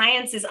available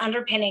science is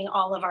underpinning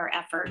all of our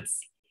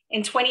efforts.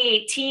 In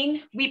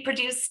 2018, we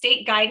produced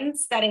state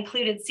guidance that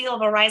included sea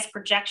level rise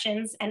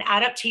projections and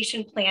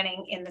adaptation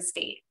planning in the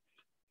state.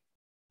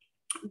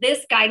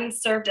 This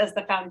guidance served as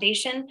the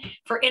foundation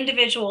for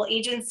individual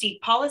agency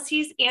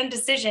policies and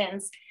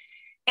decisions,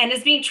 and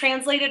is being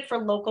translated for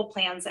local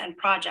plans and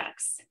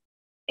projects.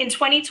 In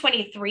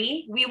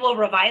 2023, we will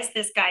revise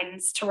this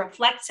guidance to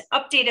reflect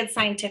updated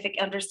scientific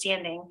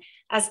understanding,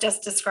 as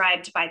just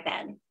described by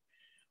Ben.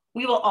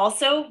 We will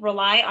also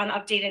rely on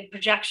updated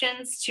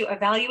projections to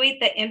evaluate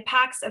the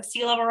impacts of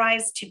sea level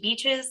rise to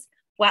beaches,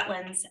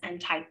 wetlands,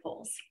 and tide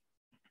pools.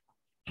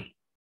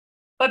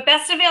 But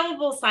best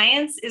available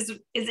science is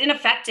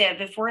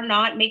ineffective if we're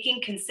not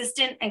making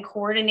consistent and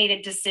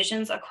coordinated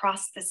decisions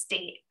across the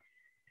state.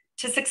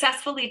 To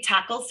successfully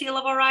tackle sea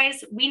level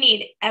rise, we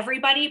need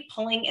everybody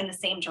pulling in the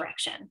same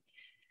direction.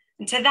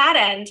 And to that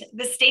end,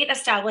 the state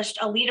established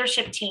a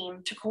leadership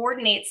team to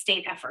coordinate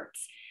state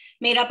efforts,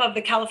 made up of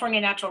the California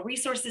Natural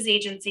Resources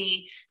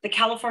Agency, the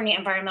California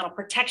Environmental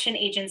Protection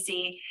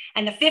Agency,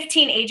 and the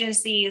 15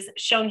 agencies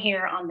shown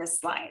here on this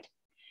slide.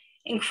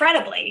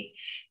 Incredibly,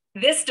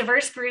 this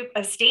diverse group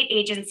of state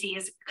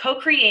agencies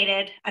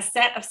co-created a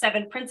set of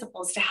 7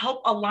 principles to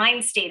help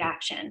align state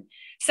action,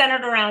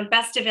 centered around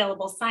best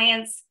available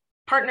science,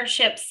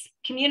 partnerships,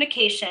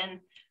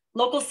 communication,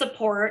 local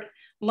support,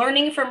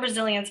 learning from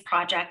resilience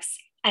projects,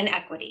 and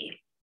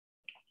equity.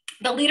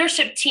 The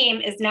leadership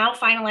team is now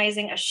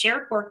finalizing a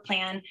shared work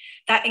plan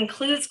that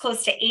includes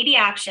close to 80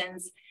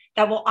 actions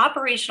that will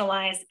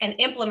operationalize and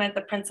implement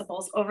the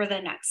principles over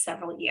the next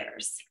several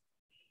years.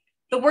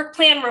 The work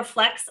plan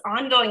reflects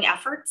ongoing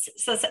efforts,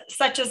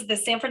 such as the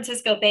San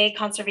Francisco Bay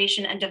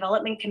Conservation and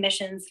Development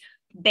Commission's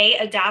Bay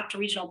Adapt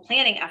regional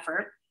planning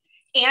effort,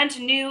 and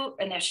new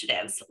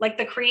initiatives like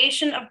the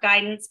creation of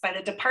guidance by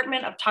the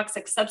Department of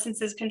Toxic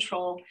Substances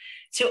Control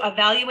to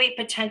evaluate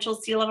potential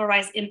sea level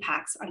rise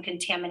impacts on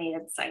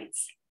contaminated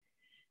sites.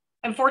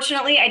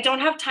 Unfortunately, I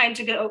don't have time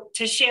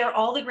to share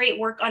all the great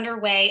work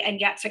underway and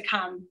yet to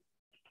come.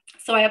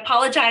 So I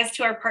apologize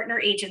to our partner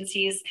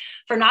agencies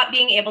for not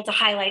being able to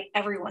highlight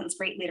everyone's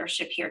great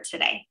leadership here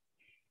today.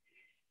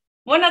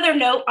 One other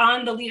note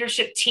on the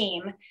leadership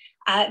team,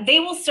 they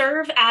will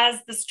serve as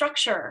the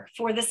structure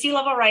for the Sea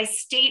Level Rise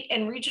State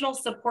and Regional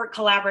Support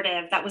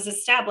Collaborative that was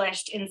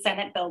established in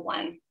Senate Bill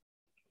 1.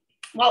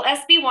 While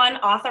SB 1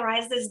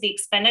 authorizes the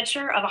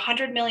expenditure of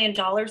 $100 million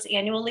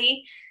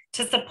annually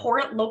to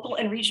support local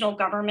and regional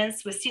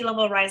governments with sea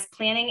level rise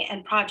planning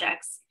and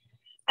projects,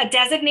 a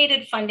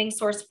designated funding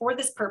source for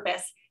this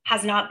purpose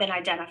has not been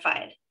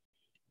identified.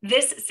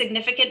 This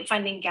significant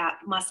funding gap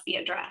must be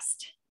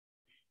addressed.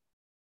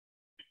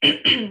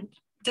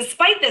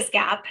 Despite this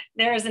gap,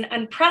 there is an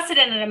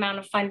unprecedented amount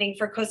of funding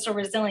for coastal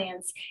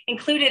resilience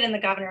included in the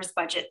governor's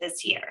budget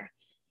this year.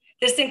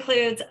 This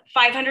includes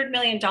 $500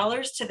 million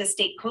to the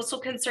State Coastal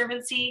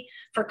Conservancy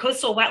for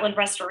coastal wetland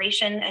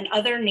restoration and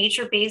other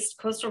nature-based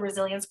coastal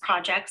resilience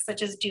projects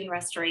such as dune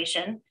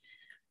restoration,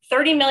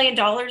 $30 million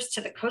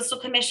to the Coastal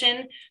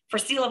Commission for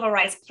sea level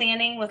rise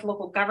planning with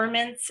local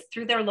governments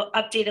through their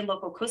updated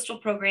local coastal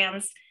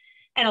programs,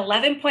 and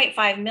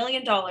 $11.5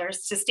 million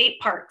to state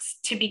parks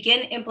to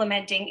begin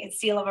implementing its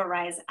sea level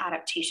rise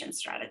adaptation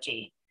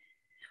strategy.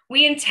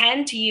 We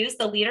intend to use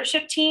the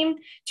leadership team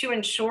to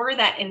ensure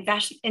that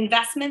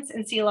investments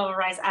in sea level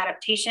rise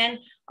adaptation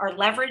are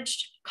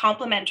leveraged,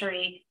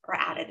 complementary, or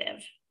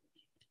additive.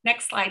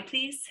 Next slide,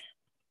 please.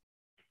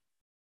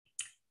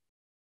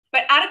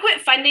 But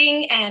adequate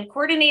funding and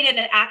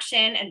coordinated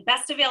action and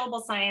best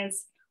available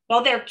science,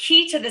 while they're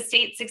key to the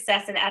state's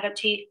success in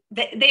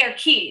they are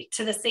key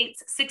to the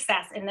state's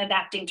success in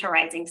adapting to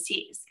rising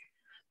seas.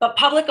 But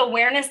public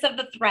awareness of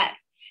the threat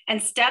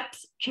and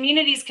steps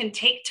communities can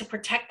take to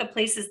protect the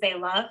places they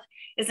love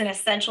is an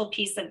essential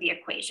piece of the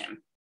equation.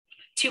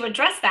 To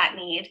address that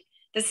need,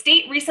 the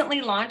state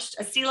recently launched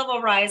a sea level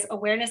rise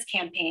awareness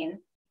campaign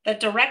that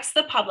directs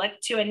the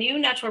public to a new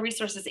Natural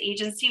Resources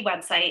Agency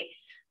website,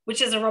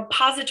 which is a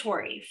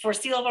repository for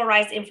sea level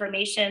rise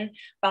information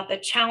about the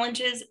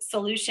challenges,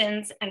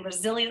 solutions, and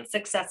resilient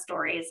success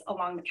stories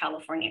along the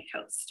California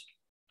coast.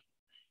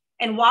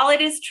 And while it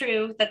is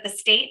true that the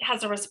state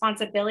has a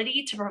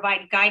responsibility to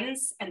provide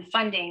guidance and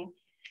funding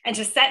and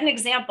to set an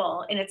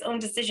example in its own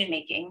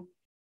decision-making,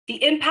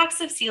 the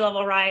impacts of sea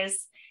level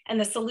rise and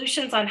the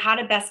solutions on how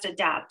to best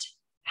adapt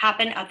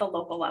happen at the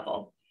local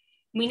level.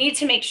 We need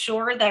to make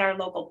sure that our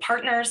local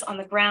partners on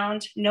the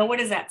ground know what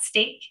is at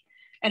stake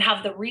and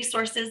have the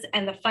resources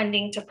and the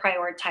funding to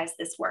prioritize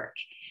this work.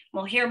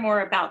 We'll hear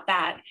more about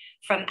that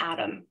from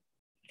Adam.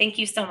 Thank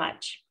you so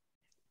much.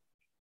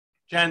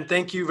 Jen,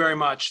 thank you very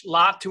much.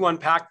 Lot to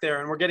unpack there,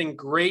 and we're getting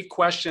great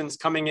questions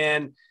coming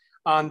in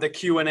on the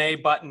Q&A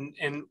button,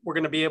 and we're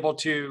going to be able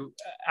to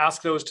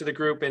ask those to the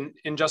group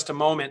in just a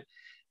moment,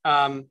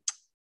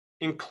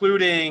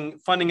 including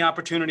funding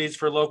opportunities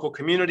for local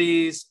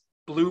communities,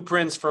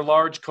 blueprints for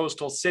large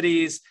coastal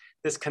cities,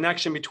 this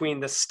connection between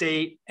the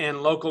state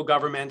and local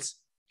governments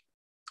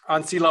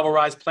on sea level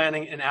rise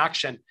planning and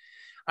action.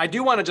 I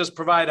do want to just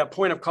provide a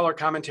point of color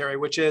commentary,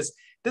 which is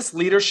this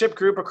leadership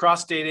group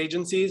across state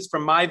agencies,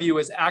 from my view,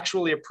 is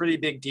actually a pretty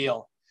big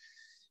deal.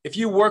 If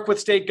you work with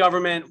state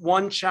government,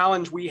 one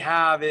challenge we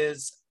have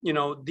is,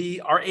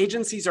 our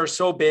agencies are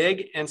so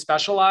big and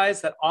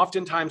specialized that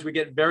oftentimes we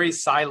get very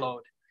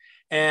siloed.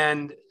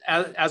 And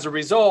as a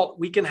result,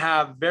 we can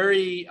have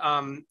very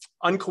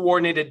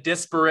uncoordinated,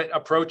 disparate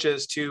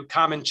approaches to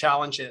common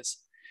challenges.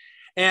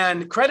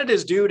 And credit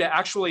is due to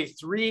actually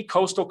 3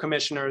 coastal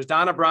commissioners,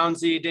 Donna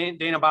Brownsey,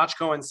 Dana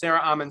Bochco, and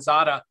Sarah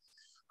Amanzada,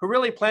 who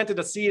really planted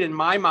a seed in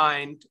my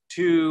mind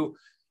to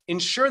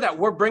ensure that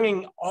we're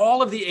bringing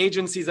all of the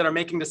agencies that are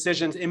making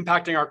decisions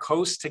impacting our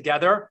coast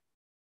together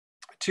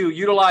to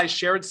utilize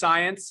shared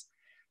science,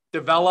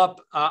 develop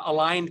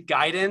aligned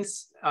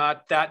guidance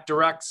that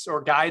directs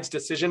or guides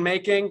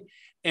decision-making,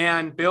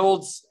 and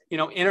builds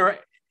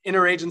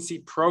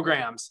interagency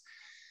programs.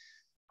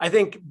 I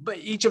think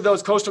each of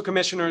those coastal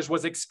commissioners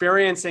was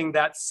experiencing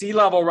that sea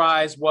level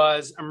rise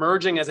was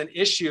emerging as an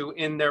issue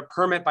in their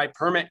permit by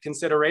permit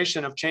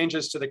consideration of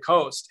changes to the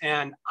coast.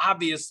 And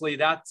obviously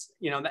that's,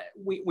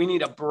 we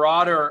need a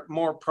broader,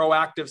 more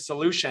proactive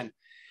solution.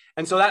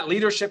 And so that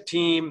leadership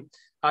team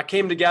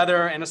came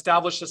together and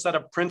established a set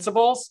of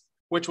principles,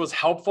 which was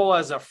helpful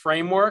as a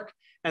framework.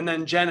 And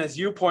then Jen, as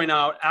you point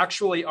out,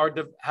 actually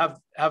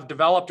have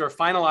developed or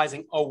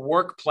finalizing a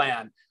work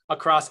plan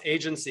across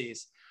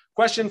agencies.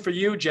 Question for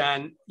you,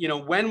 Jen,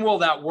 when will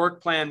that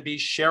work plan be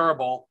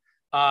shareable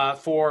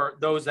for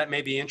those that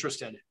may be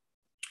interested?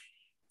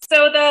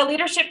 So the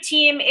leadership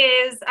team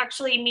is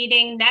actually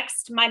meeting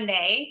next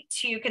Monday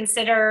to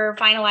consider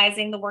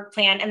finalizing the work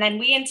plan. And then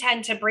we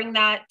intend to bring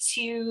that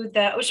to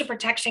the Ocean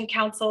Protection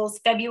Council's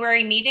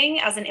February meeting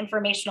as an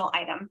informational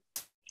item.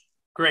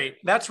 Great.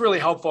 That's really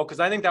helpful because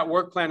I think that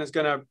work plan is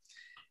going to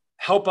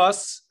help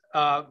us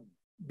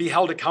be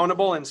held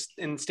accountable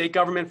in state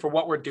government for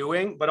what we're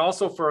doing, but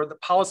also for the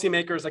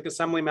policymakers like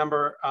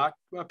Assemblymember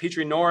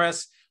Petrie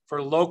Norris,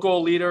 for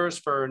local leaders,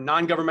 for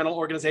non-governmental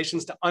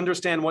organizations to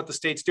understand what the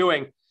state's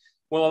doing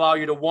will allow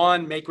you to,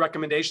 1, make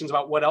recommendations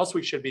about what else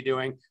we should be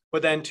doing,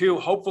 but then 2,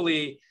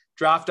 hopefully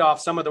draft off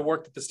some of the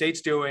work that the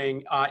state's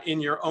doing in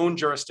your own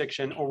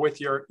jurisdiction or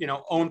with your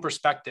own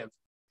perspective.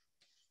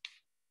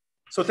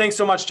 So thanks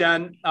so much,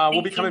 Jen.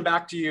 We'll be coming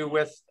back to you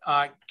with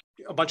a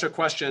bunch of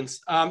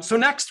questions. So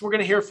next, we're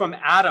going to hear from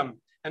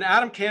Adam. And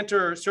Adam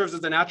Cantor serves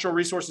as the Natural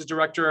Resources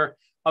Director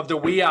of the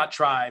Wiyot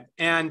Tribe.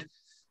 And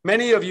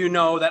many of you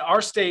know that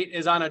our state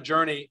is on a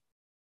journey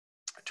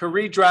to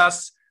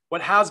redress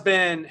what has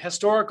been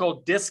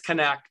historical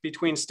disconnect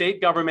between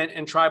state government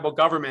and tribal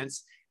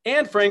governments,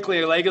 and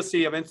frankly, a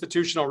legacy of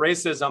institutional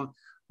racism,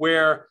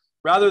 where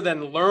rather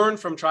than learn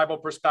from tribal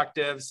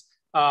perspectives,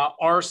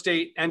 our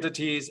state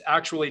entities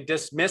actually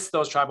dismiss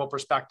those tribal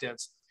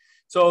perspectives.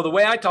 So the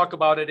way I talk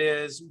about it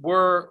is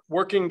we're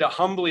working to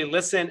humbly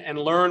listen and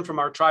learn from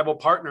our tribal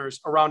partners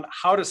around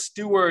how to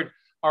steward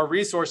our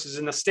resources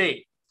in the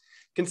state.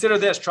 Consider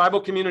this,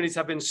 tribal communities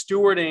have been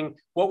stewarding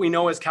what we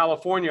know as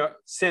California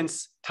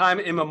since time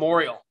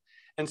immemorial.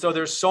 And so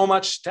there's so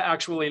much to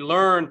actually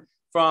learn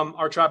from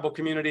our tribal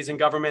communities and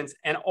governments,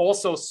 and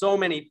also so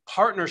many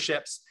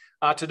partnerships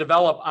to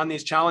develop on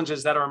these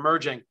challenges that are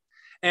emerging.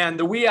 And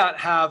the Wiyot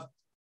have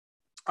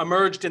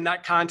emerged in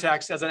that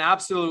context as an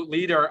absolute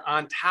leader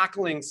on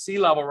tackling sea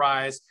level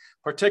rise,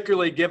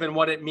 particularly given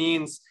what it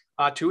means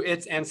to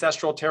its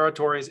ancestral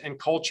territories and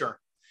culture.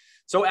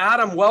 So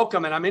Adam,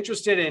 welcome. And I'm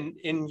interested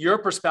in your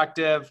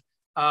perspective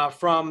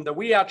from the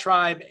Wiyot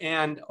tribe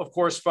and of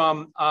course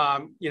from,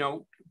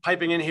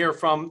 piping in here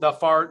from the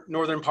far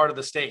northern part of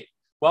the state.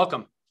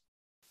 Welcome.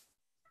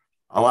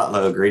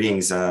 Alotlo,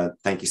 greetings.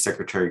 Thank you,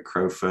 Secretary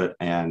Crowfoot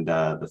and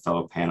the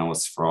fellow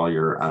panelists for all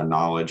your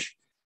knowledge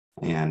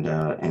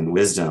and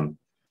wisdom.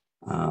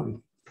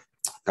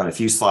 Got a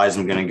few slides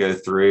I'm going to go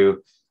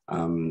through.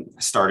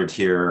 Started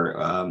here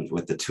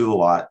with the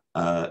Tulalot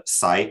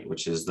site,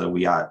 which is the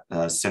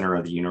Wiyot center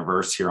of the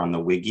universe here on the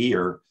Wiggy,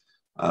 or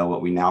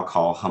what we now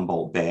call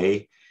Humboldt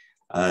Bay.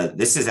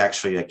 This is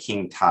actually a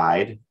king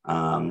tide,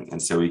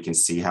 and so we can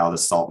see how the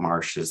salt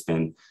marsh has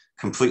been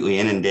completely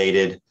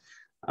inundated.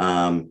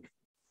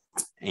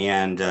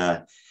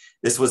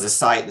 This was a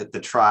site that the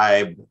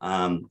tribe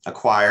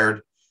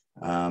acquired,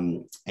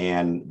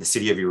 and the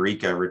city of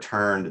Eureka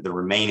returned the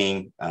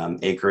remaining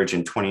acreage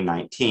in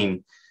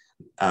 2019.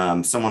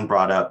 Someone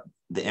brought up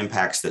the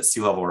impacts that sea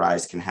level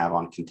rise can have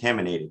on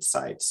contaminated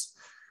sites.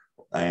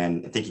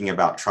 And thinking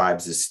about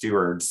tribes as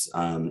stewards,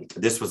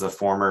 this was a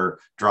former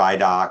dry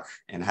dock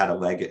and had a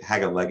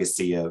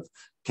legacy of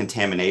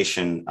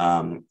contamination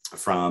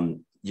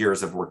from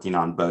years of working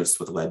on boats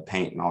with lead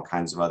paint and all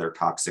kinds of other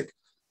toxic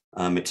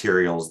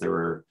materials. There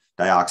were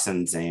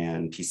dioxins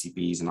and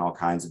PCBs and all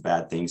kinds of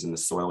bad things in the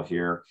soil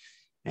here.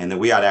 And the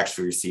Wiyot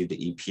actually received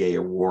the EPA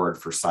award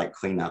for site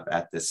cleanup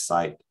at this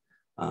site.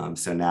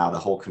 So now the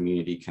whole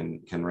community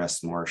can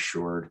rest more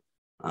assured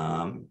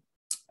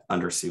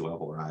under sea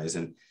level rise.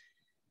 And,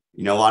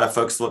 a lot of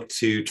folks look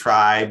to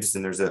tribes,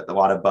 and there's a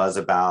lot of buzz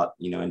about,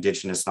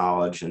 indigenous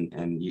knowledge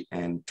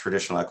and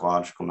traditional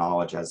ecological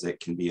knowledge as it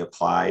can be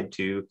applied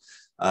to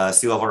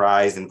sea level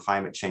rise and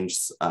climate change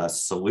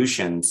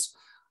solutions.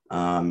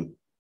 And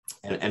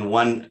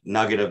one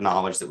nugget of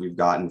knowledge that we've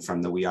gotten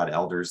from the Wiyot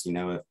elders,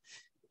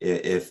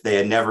 if they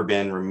had never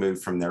been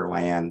removed from their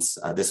lands,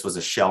 this was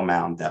a shell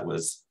mound that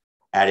was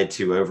added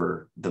to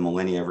over the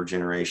millennia, over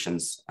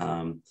generations.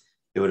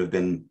 It would have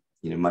been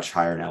much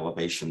higher in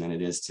elevation than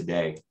it is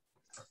today.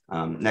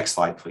 Next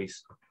slide,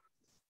 please.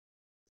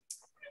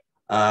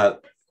 And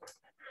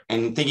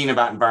thinking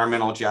about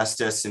environmental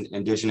justice, and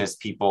indigenous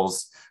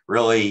peoples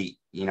really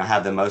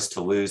have the most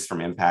to lose from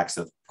impacts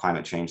of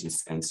climate change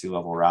and sea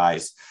level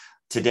rise.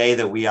 Today,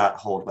 the Wiyot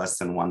hold less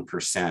than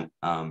 1%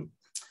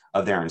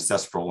 of their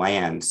ancestral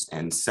lands,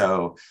 and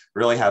so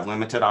really have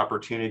limited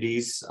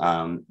opportunities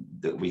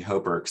that we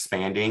hope are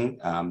expanding.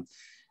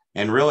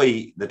 And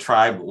really, the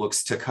tribe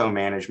looks to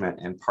co-management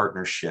and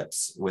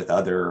partnerships with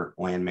other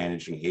land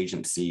managing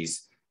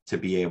agencies to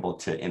be able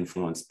to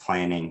influence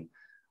planning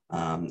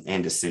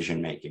and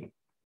decision making.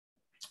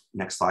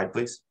 Next slide,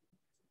 please.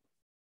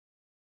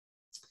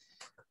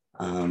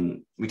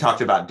 We talked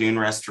about dune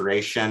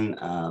restoration.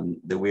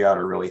 The Wiyot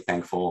are really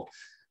thankful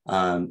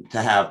to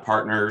have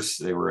partners.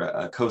 They were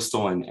a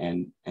coastal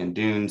and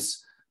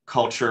dunes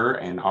culture,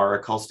 and are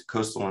a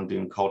coastal and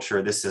dune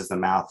culture. This is the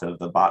mouth of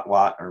the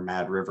Batwat or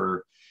Mad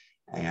River.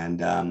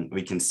 And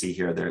we can see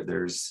here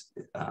there's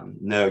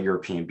no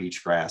European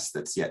beach grass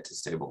that's yet to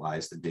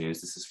stabilize the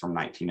dunes. This is from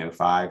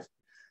 1905.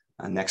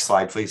 Next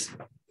slide, please.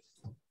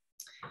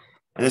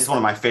 And this is one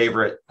of my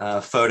favorite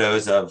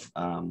photos of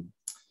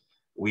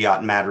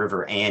Wiyot Mad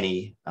River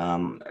Annie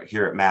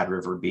here at Mad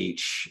River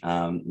Beach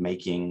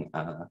making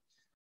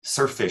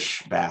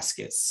surffish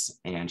baskets.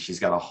 And she's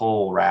got a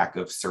whole rack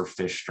of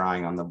surffish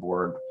drying on the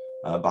board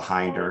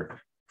behind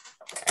her.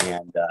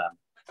 And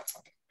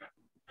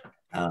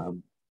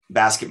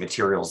basket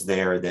materials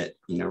there that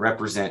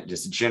represent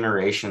just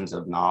generations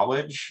of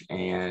knowledge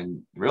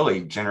and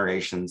really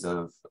generations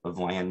of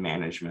land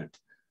management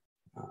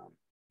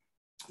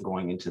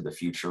going into the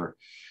future.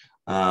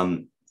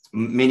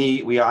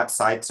 Many Wiyot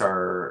sites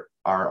are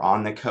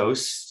on the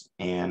coast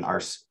and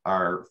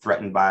are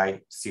threatened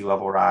by sea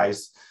level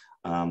rise.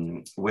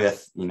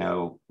 With,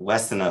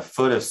 less than a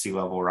foot of sea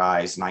level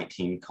rise,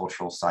 19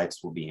 cultural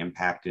sites will be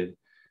impacted.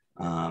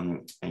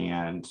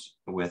 And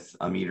with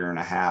 1.5 meters,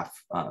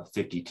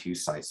 52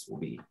 sites will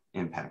be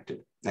impacted.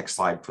 Next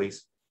slide,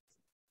 please.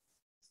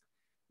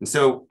 And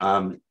so,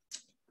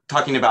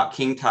 talking about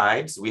king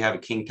tides, we have a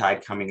king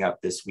tide coming up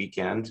this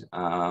weekend.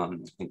 I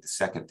think the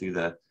 2nd through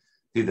the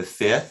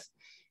 5th,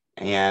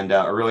 and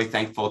are really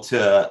thankful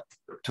to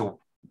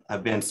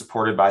have been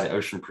supported by the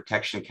Ocean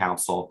Protection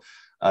Council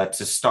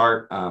to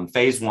start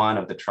phase 1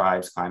 of the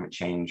tribe's climate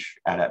change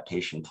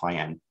adaptation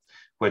plan,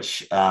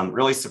 which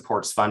really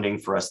supports funding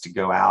for us to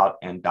go out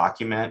and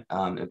document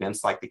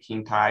events like the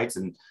king tides.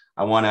 And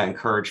I want to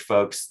encourage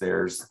folks,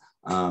 there's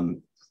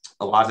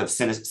a lot of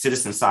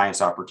citizen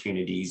science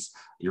opportunities.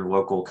 Your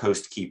local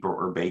coast keeper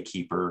or bay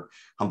keeper,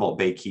 Humboldt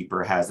Bay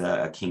Keeper, has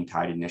a king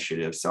tide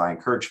initiative. So I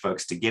encourage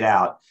folks to get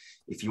out.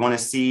 If you want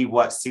to see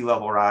what sea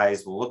level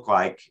rise will look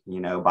like,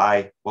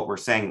 by what we're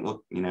saying,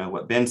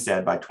 what Ben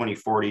said, by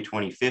 2040,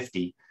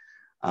 2050,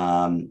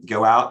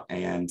 go out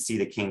and see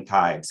the king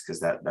tides, because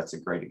that's a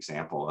great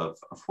example of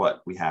what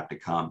we have to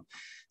come.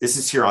 This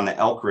is here on the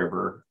Elk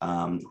River,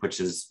 which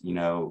is,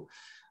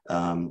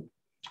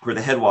 where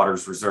the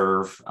Headwaters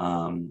Reserve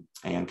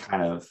and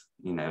kind of,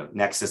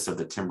 nexus of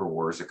the timber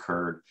wars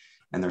occurred.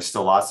 And there's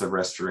still lots of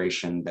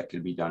restoration that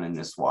could be done in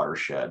this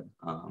watershed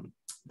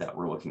that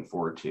we're looking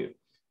forward to.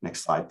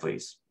 Next slide,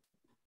 please.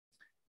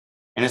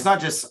 And it's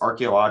not just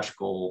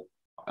archaeological,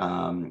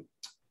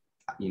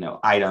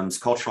 items,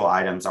 cultural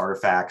items,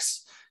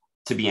 artifacts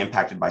to be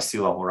impacted by sea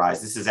level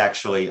rise. This is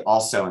actually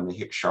also in the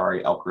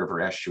Hickshari Elk River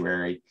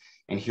estuary.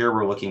 And here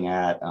we're looking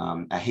at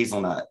a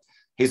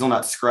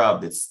hazelnut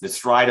scrub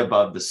that's right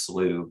above the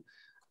slough.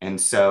 And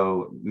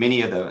so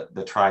many of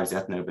the tribe's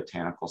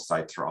ethnobotanical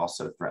sites are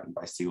also threatened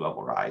by sea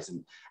level rise.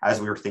 And as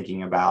we were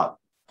thinking about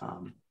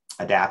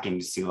adapting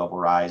to sea level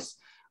rise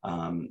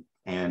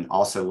and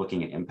also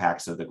looking at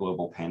impacts of the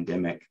global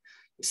pandemic,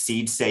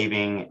 seed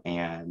saving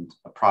and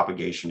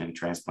propagation and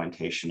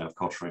transplantation of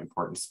culturally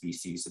important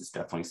species is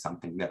definitely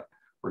something that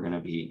we're going to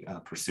be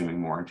pursuing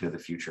more into the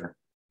future.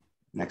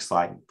 Next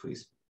slide,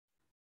 please.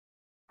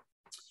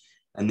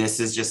 And this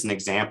is just an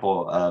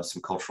example of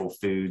some cultural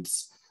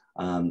foods,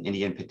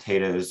 Indian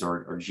potatoes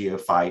or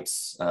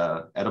geophytes,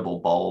 edible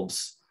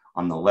bulbs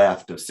on the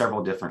left of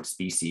several different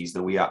species.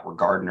 The Wiyot were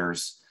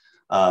gardeners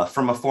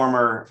from a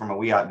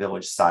Wiyot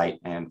village site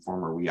and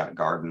former Wiyot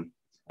garden,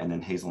 and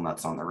then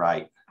hazelnuts on the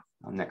right.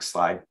 Next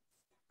slide.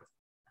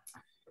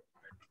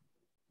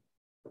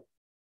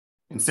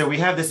 And so we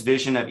have this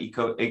vision of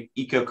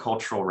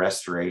ecocultural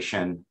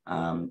restoration,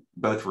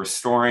 both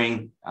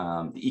restoring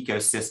the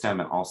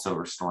ecosystem and also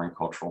restoring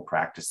cultural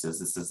practices.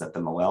 This is at the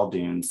Malel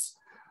Dunes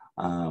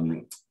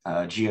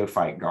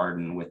geophyte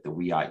garden with the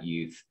Wiyot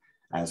youth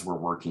as we're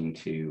working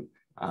to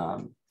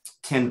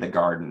tend the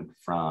garden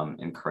from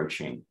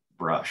encroaching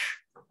brush.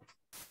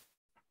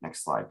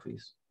 Next slide,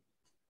 please.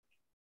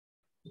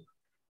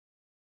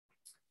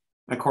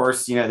 And of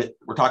course,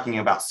 we're talking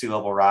about sea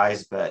level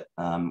rise, but,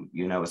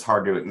 it's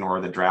hard to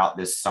ignore the drought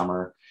this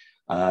summer.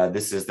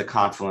 This is the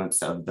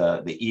confluence of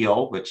the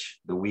Eel, which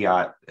the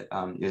Wiyot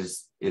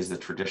is the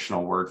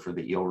traditional word for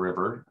the Eel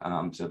River.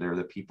 So they're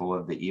the people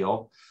of the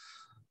Eel.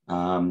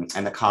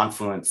 And the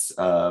confluence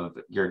of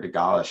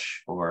Girdegalish,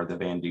 or the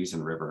Van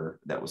Dusen River,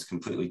 that was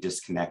completely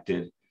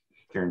disconnected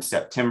here in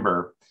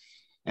September.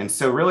 And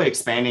so really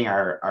expanding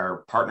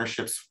our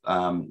partnerships.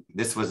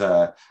 This was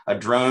a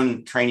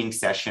drone training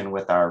session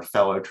with our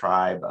fellow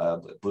tribe,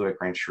 Blue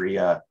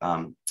Rancheria,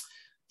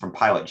 from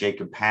pilot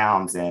Jacob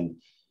Pounds. And,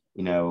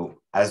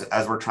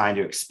 as we're trying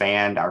to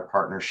expand our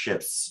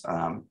partnerships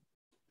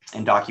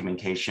and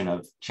documentation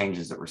of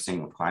changes that we're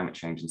seeing with climate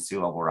change and sea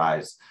level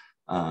rise,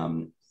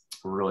 we're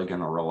really going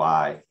to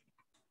rely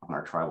on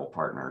our tribal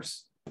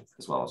partners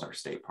as well as our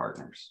state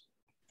partners.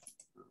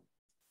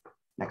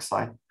 Next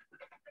slide.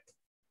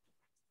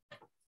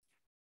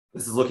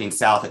 This is looking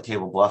south at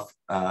Table Bluff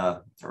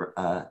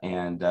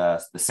and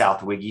the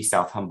South Wiggy,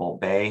 South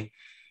Humboldt Bay,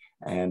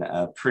 and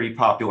a pretty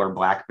popular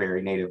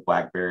native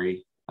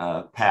blackberry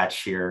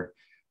patch here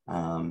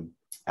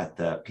at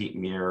the Peat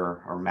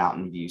Mirror or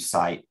Mountain View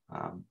site,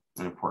 an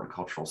important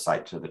cultural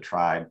site to the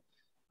tribe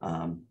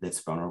that's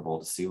vulnerable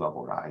to sea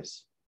level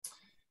rise.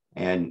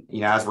 And,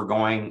 as we're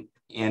going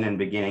in and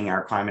beginning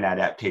our climate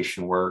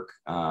adaptation work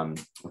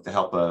with the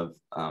help of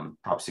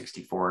Prop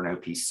 64 and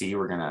OPC,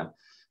 we're going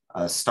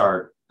to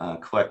start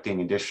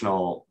collecting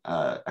additional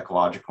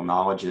ecological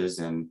knowledges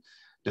and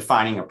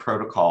defining a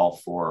protocol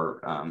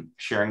for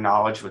sharing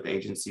knowledge with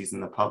agencies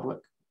and the public,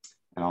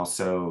 and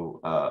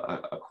also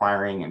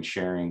acquiring and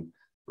sharing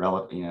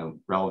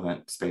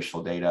relevant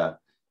spatial data,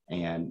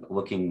 and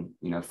looking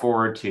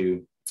forward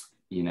to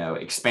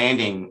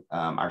expanding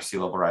our sea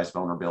level rise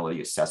vulnerability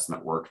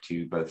assessment work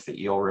to both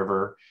the Eel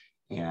River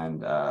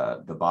and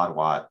the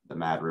Badwat, the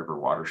Mad River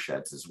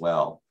watersheds as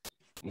well.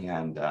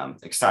 And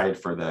excited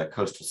for the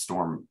coastal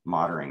storm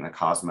monitoring, the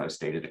Cosmos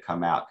data to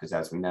come out, because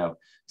as we know,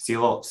 sea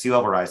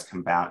level rise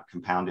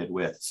compounded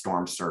with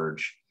storm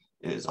surge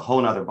is a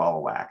whole nother ball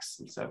of wax.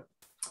 And so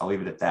I'll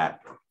leave it at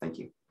that. Thank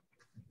you.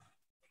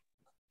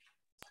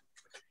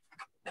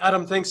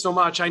 Adam, thanks so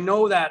much. I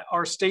know that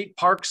our state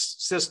parks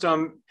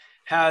system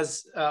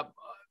has a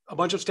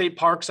bunch of state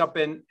parks up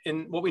in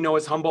what we know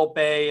as Humboldt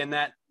Bay, and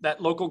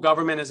that local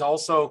government is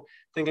also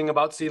thinking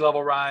about sea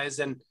level rise.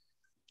 And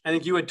I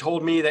think you had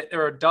told me that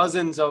there are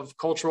dozens of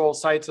cultural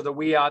sites of the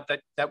WIAT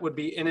that would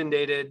be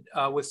inundated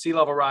with sea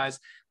level rise.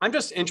 I'm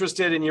just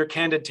interested in your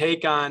candid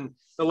take on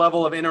the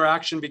level of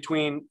interaction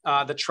between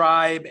the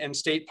tribe and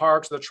state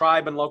parks, the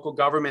tribe and local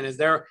government. Is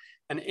there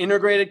an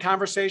integrated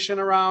conversation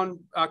around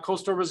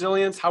coastal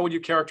resilience? How would you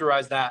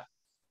characterize that?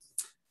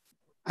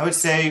 I would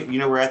say,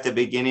 we're at the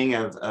beginning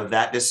of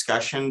that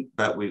discussion,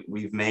 but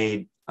we've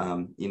made,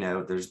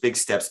 there's big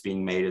steps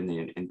being made in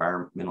the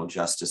environmental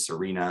justice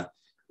arena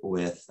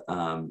with,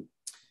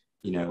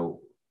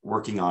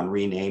 working on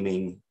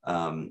renaming,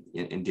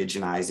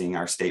 indigenizing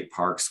our state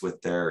parks with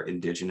their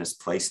indigenous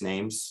place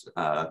names.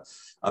 Up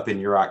in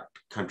Yurok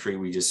country,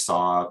 we just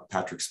saw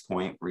Patrick's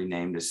Point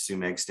renamed as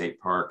Sumeg State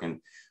Park. And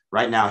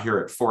right now here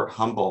at Fort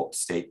Humboldt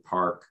State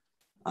Park,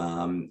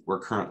 we're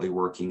currently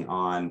working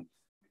on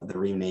the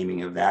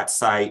renaming of that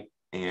site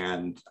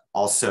and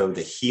also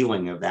the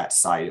healing of that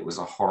site. It was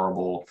a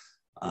horrible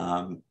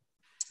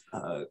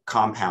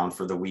compound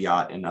for the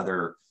WIAT and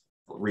other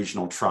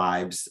regional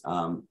tribes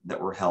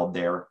that were held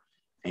there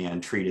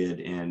and treated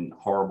in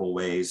horrible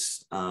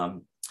ways.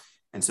 And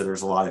so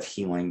there's a lot of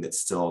healing that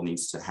still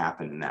needs to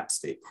happen in that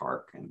state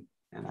park.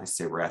 And I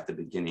say we're at the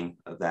beginning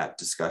of that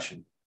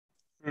discussion.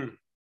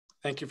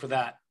 Thank you for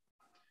that.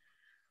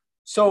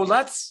 So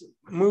let's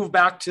move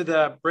back to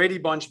the Brady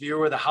Bunch view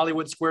or the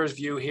Hollywood Squares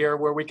view here,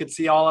 where we could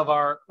see all of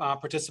our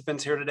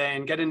participants here today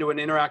and get into an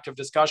interactive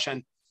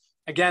discussion.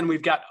 Again,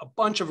 we've got a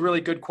bunch of really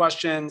good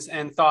questions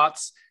and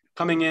thoughts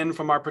coming in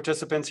from our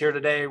participants here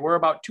today. We're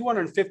about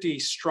 250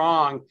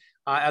 strong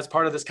as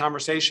part of this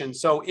conversation.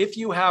 So if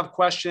you have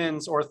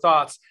questions or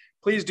thoughts,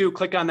 please do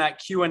click on that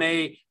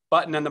Q&A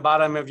button on the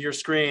bottom of your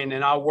screen,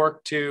 and I'll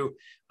work to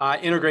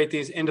integrate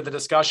these into the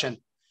discussion.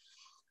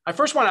 I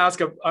first want to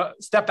ask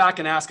step back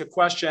and ask a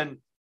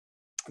question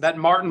that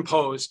Martin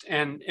posed,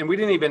 and we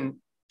didn't even,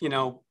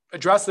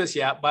 address this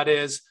yet, but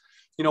is,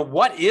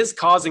 what is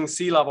causing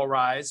sea level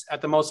rise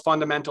at the most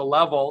fundamental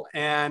level,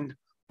 and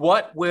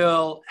what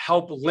will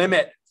help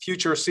limit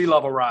future sea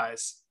level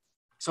rise?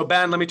 So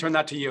Ben, let me turn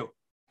that to you.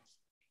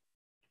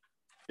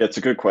 Yeah, it's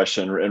a good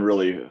question and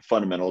really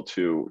fundamental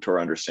to our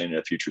understanding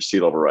of future sea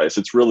level rise.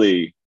 It's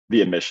really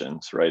the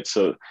emissions, right?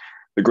 So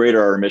the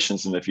greater our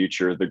emissions in the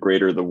future, the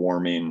greater the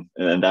warming,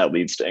 and then that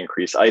leads to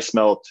increased ice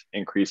melt,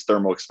 increased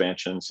thermal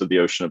expansion. So the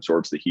ocean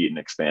absorbs the heat and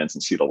expands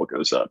and sea level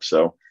goes up.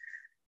 So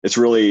it's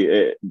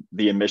really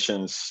the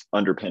emissions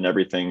underpin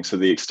everything. So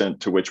the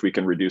extent to which we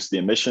can reduce the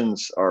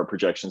emissions, our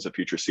projections of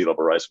future sea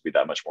level rise will be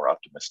that much more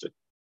optimistic.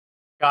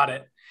 Got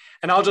it.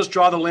 And I'll just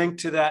draw the link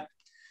to that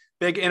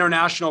big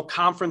international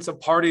conference of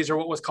parties, or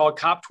what was called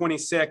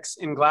COP26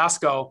 in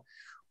Glasgow,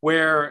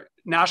 where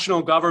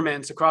national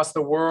governments across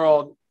the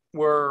world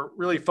were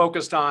really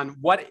focused on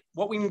what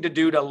we need to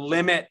do to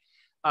limit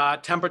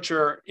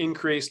temperature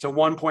increase to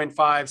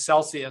 1.5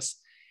 Celsius.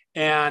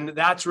 And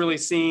that's really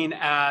seen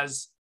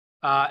as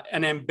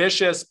an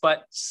ambitious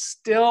but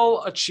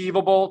still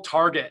achievable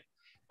target.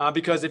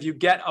 Because if you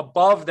get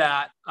above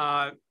that,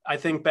 I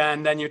think,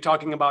 Ben, then you're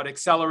talking about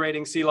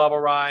accelerating sea level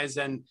rise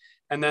and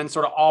then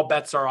sort of all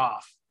bets are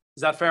off.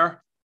 Is that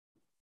fair?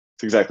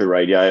 That's exactly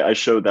right. Yeah, I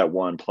showed that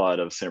one plot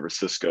of San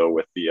Francisco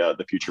with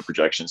the future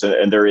projections,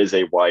 and there is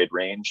a wide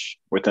range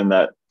within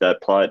that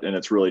plot, and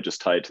it's really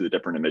just tied to the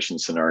different emission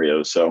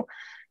scenarios. So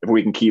if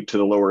we can keep to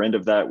the lower end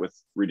of that with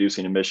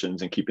reducing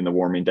emissions and keeping the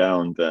warming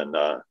down, then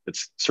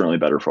it's certainly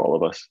better for all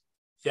of us.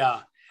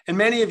 Yeah. And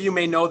many of you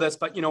may know this,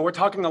 but we're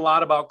talking a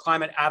lot about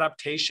climate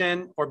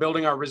adaptation or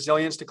building our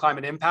resilience to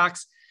climate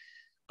impacts.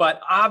 But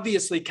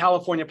obviously,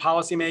 California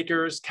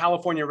policymakers,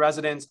 California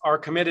residents are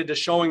committed to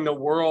showing the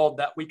world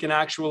that we can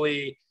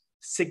actually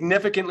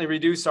significantly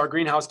reduce our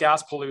greenhouse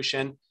gas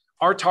pollution.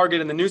 Our target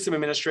in the Newsom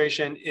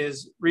administration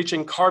is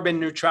reaching carbon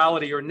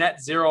neutrality or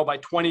net zero by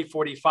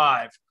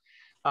 2045.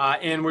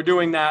 And we're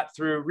doing that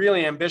through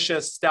really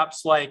ambitious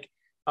steps like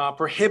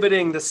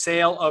prohibiting the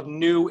sale of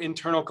new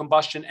internal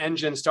combustion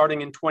engines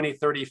starting in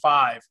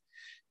 2035,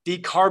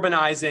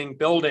 decarbonizing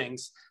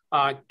buildings,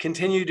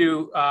 continue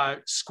to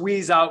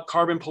squeeze out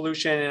carbon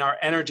pollution in our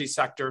energy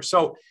sector.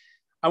 So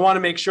I want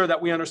to make sure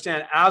that we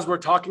understand, as we're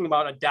talking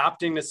about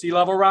adapting to sea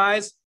level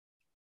rise,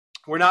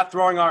 we're not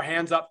throwing our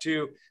hands up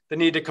to the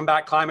need to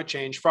combat climate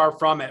change. Far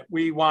from it.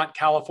 We want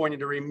California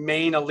to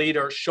remain a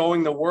leader,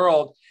 showing the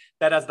world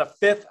that as the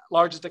 5th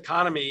largest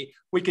economy,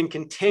 we can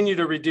continue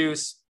to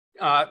reduce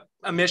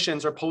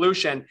emissions or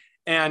pollution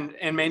and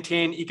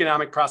maintain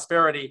economic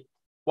prosperity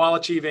while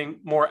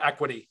achieving more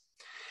equity.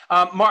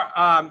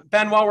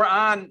 Ben, while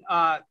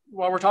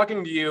we're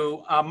talking to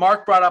you,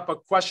 Mark brought up a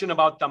question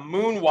about the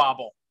moon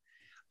wobble,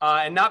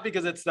 and not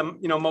because it's the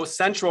most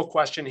central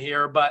question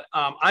here, but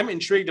I'm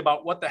intrigued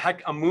about what the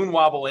heck a moon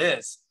wobble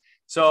is.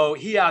 So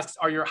he asks,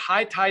 are your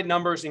high tide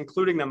numbers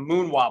including the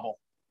moon wobble?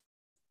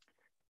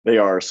 They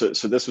are. So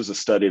this was a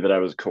study that I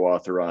was a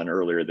co-author on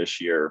earlier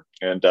this year.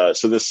 And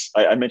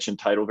I mentioned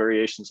tidal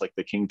variations like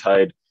the king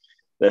tide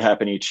that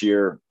happen each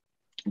year.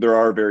 There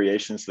are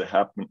variations that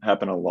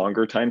happen on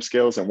longer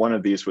timescales. And one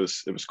of these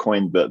was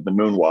coined the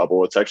moon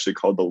wobble. It's actually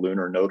called the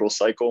lunar nodal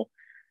cycle.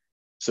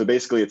 So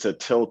basically it's a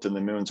tilt in the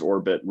moon's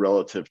orbit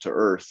relative to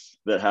Earth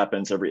that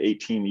happens every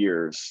 18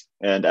 years.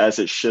 And as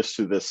it shifts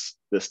through this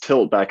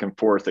tilt back and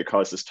forth, it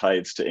causes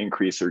tides to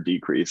increase or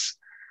decrease.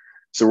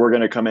 So we're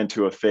going to come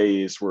into a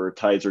phase where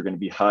tides are going to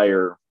be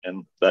higher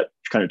in that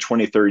kind of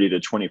 2030 to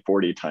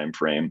 2040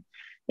 timeframe.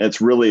 And it's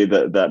really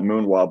that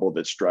moon wobble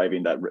that's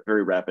driving that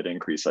very rapid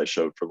increase I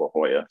showed for La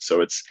Jolla.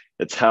 So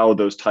it's how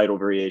those tidal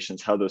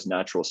variations, how those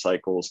natural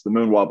cycles, the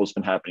moon wobble's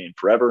been happening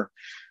forever.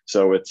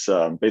 So it's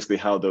basically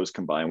how those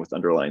combine with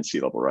underlying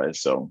sea level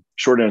rise. So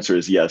short answer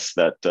is yes,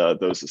 that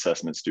those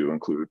assessments do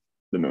include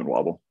the moon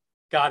wobble.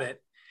 Got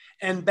it.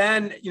 And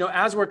Ben,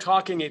 as we're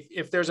talking,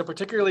 if there's a good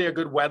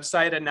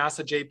website at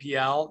NASA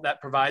JPL that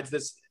provides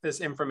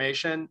this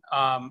information,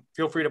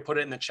 feel free to put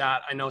it in the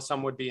chat. I know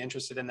some would be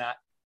interested in that.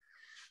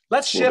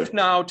 Let's shift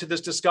now to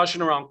this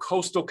discussion around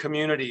coastal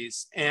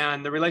communities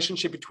and the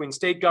relationship between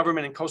state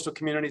government and coastal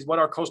communities, what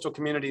our coastal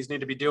communities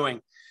need to be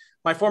doing.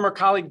 My former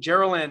colleague,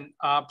 Geraldine,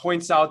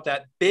 points out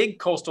that big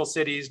coastal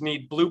cities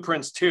need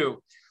blueprints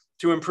too,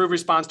 to improve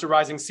response to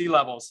rising sea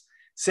levels,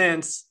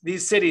 since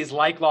these cities,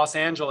 like Los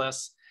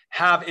Angeles,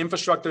 have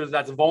infrastructure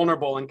that's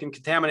vulnerable and can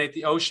contaminate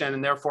the ocean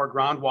and therefore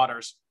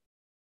groundwaters.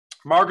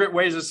 Margaret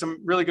raises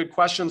some really good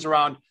questions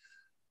around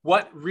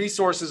what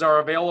resources are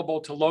available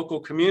to local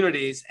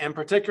communities, and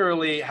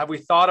particularly, have we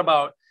thought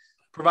about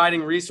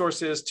providing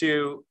resources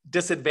to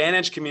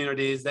disadvantaged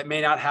communities that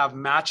may not have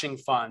matching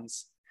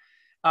funds?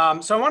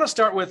 So I want to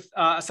start with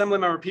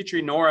Assemblymember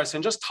Petrie Norris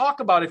and just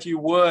talk about, if you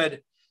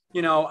would,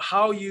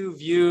 how you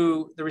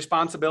view the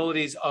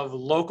responsibilities of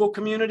local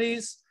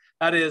communities,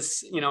 that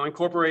is,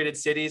 incorporated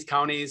cities,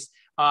 counties,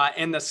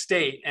 and the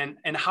state,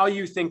 and how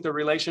you think the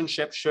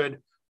relationship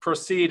should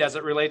proceed as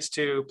it relates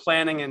to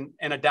planning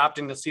and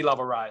adapting to sea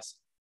level rise.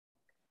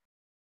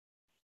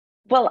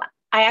 Well,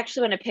 I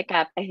actually want to pick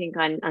up, I think,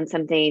 on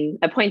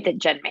a point that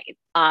Jen made,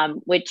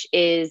 which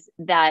is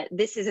that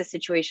this is a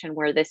situation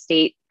where the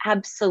state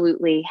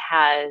absolutely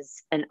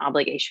has an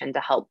obligation to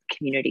help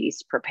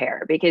communities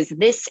prepare, because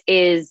this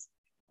is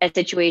a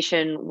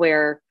situation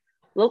where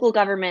local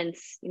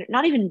governments,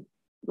 not even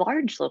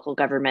large local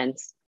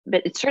governments,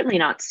 but it's certainly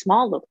not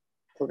small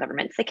local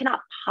governments, they cannot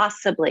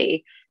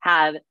possibly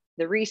have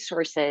the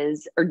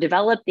resources or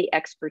develop the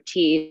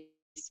expertise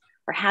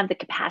or have the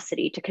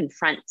capacity to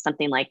confront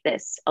something like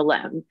this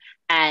alone.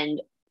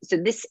 And so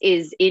this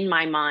is, in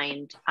my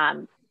mind,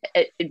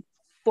 a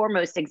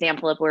foremost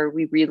example of where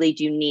we really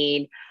do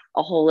need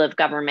a whole of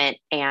government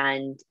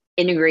and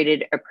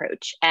integrated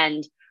approach.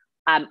 And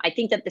I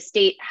think that the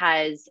state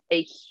has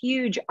a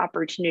huge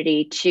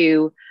opportunity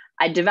to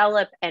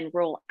develop and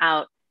roll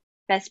out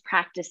best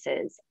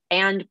practices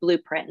and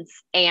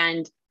blueprints.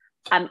 And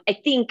I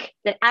think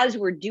that as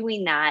we're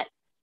doing that,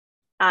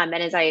 and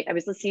as I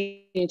was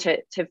listening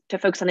to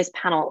folks on this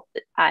panel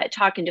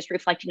talk and just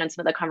reflecting on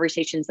some of the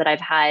conversations that I've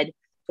had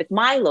with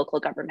my local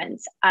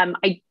governments,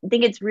 I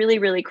think it's really,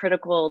 really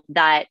critical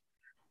that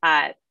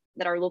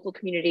our local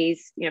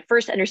communities,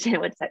 first understand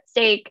what's at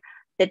stake,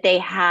 that they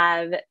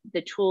have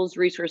the tools,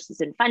 resources,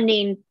 and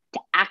funding to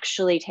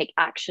actually take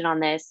action on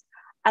this.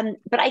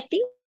 But I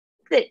think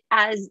that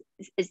as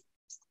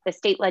a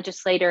state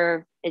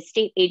legislator, as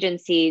state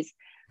agencies,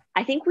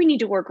 I think we need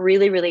to work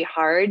really, really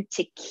hard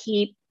to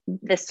keep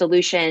the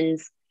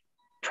solutions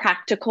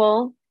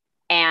practical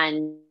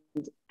and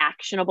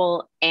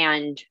actionable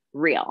and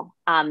real.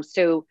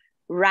 So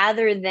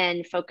rather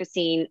than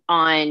focusing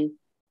on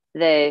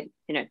the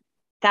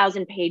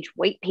 1,000-page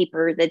white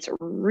paper that's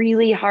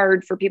really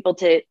hard for people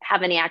to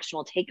have any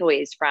actionable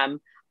takeaways from,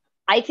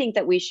 I think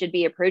that we should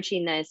be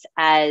approaching this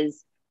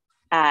as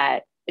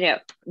that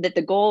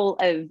the goal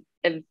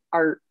of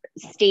our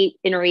state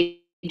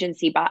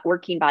interagency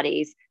working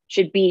bodies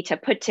should be to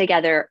put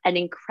together an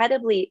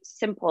incredibly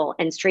simple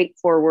and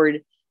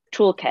straightforward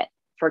toolkit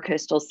for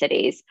coastal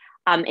cities.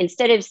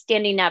 Instead of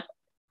standing up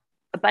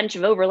a bunch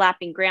of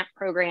overlapping grant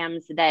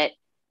programs that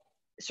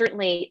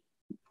certainly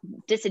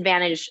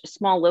disadvantaged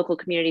small local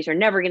communities are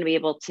never going to be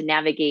able to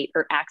navigate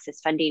or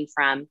access funding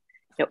from,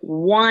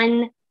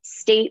 one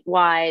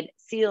statewide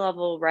sea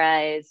level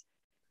rise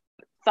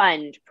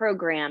fund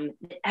program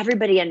that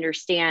everybody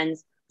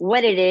understands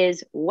what it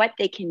is, what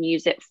they can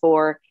use it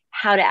for,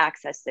 how to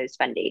access those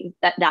funding,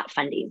 that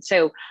funding.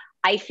 So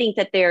I think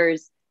that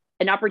there's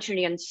an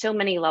opportunity on so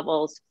many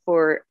levels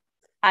for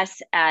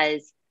us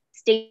as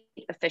state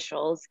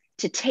officials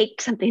to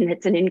take something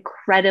that's an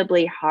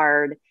incredibly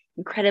hard,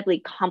 incredibly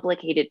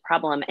complicated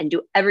problem and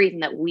do everything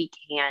that we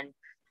can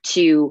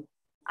to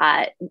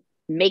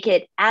make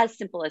it as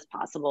simple as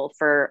possible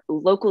for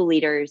local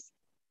leaders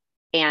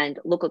and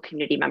local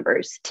community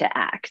members to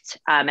act.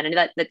 And I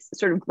know that's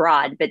sort of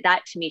broad, but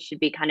that to me should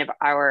be kind of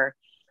our,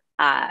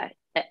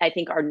 I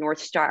think, our North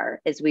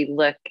Star as we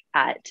look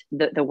at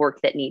the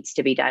work that needs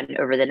to be done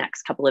over the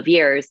next couple of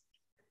years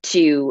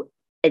to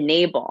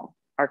enable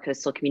our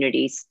coastal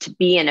communities to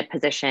be in a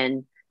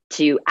position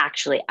to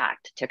actually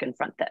act to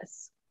confront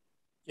this.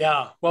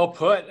 Yeah, well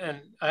put.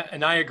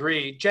 And I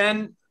agree.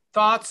 Jen,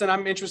 thoughts? And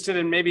I'm interested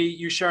in maybe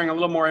you sharing a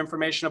little more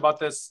information about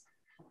this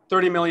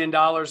 $30 million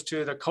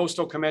to the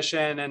Coastal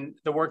Commission and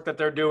the work that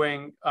they're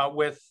doing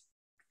with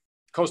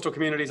coastal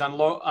communities on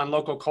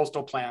local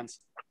coastal plans.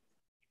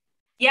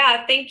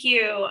 Yeah, thank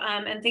you.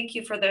 And thank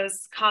you for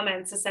those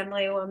comments,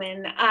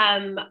 Assemblywoman.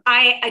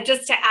 I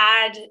just to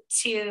add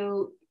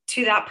to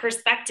that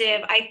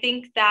perspective, I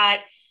think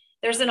that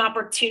there's an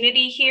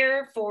opportunity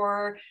here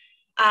for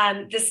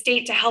the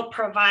state to help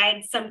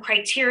provide some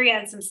criteria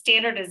and some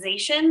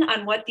standardization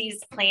on what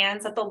these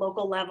plans at the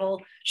local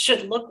level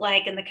should look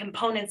like and the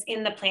components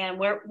in the plan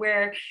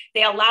where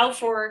they allow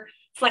for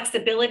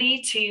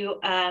flexibility to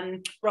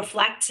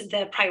reflect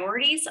the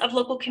priorities of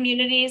local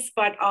communities,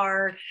 but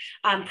are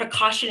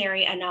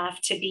precautionary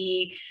enough to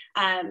be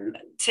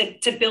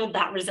to build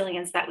that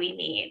resilience that we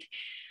need.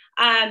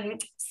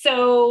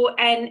 So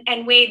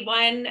Wade,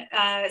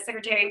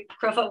 Secretary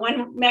Crowfoot,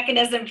 one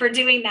mechanism for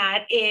doing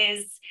that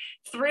is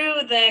through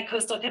the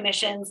Coastal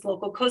Commission's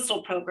local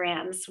coastal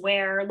programs,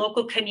 where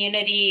local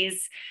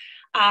communities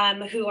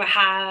who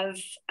have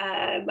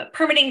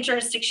permitting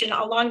jurisdiction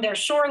along their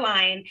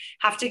shoreline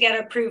have to get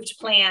approved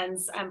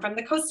plans from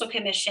the Coastal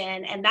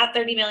Commission. And that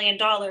 $30 million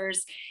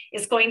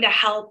is going to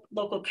help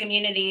local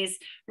communities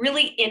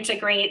really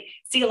integrate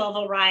sea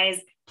level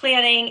rise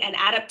planning and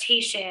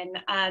adaptation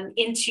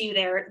into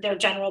their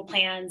general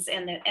plans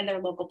and their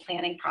local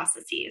planning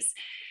processes.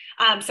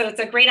 So it's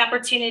a great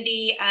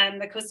opportunity.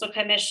 The Coastal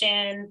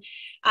Commission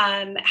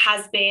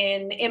has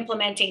been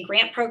implementing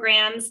grant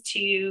programs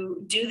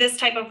to do this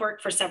type of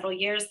work for several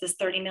years. This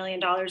 $30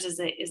 million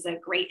is a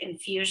great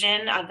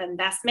infusion of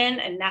investment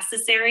and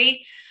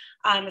necessary,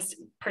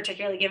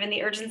 particularly given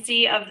the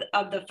urgency of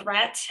the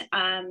threat.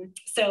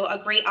 So a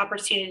great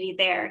opportunity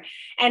there.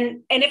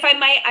 And if I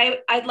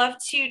might, I'd love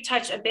to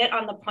touch a bit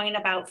on the point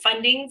about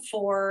funding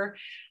for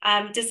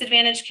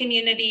disadvantaged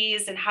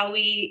communities and how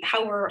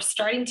we're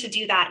starting to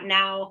do that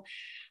now.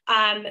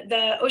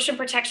 The Ocean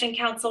Protection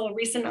Council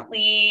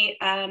recently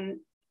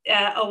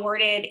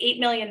awarded $8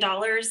 million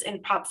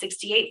in Prop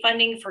 68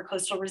 funding for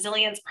coastal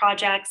resilience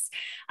projects.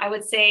 I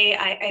would say,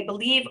 I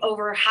believe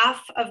over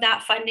half of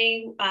that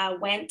funding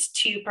went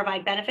to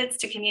provide benefits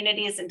to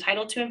communities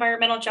entitled to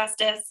environmental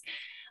justice.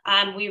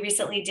 We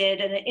recently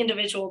did an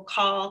individual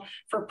call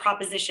for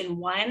Proposition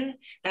 1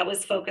 that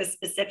was focused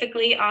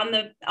specifically on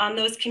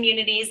those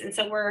communities. And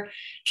so we're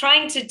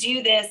trying to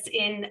do this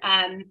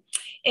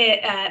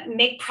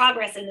make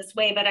progress in this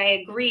way, but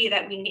I agree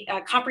that we need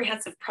a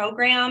comprehensive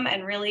program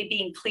and really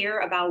being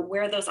clear about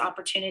where those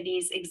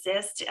opportunities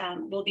exist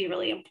will be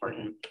really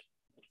important.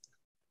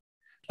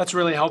 That's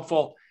really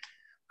helpful.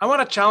 I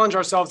want to challenge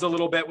ourselves a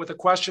little bit with a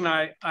question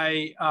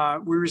we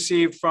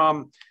received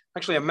from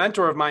actually a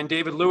mentor of mine,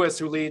 David Lewis,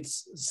 who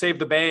leads Save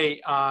the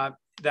Bay,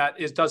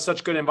 does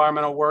such good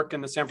environmental work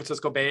in the San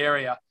Francisco Bay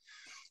Area.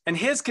 And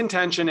his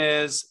contention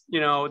is,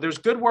 there's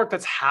good work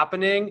that's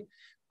happening,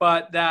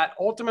 but that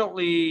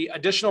ultimately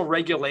additional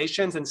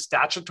regulations and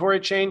statutory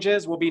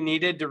changes will be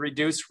needed to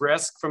reduce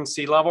risk from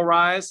sea level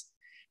rise.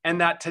 And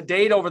that to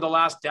date, over the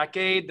last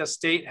decade, the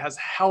state has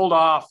held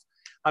off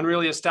on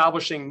really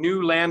establishing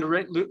new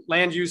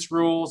land use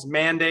rules,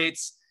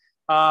 mandates,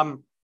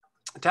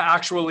 to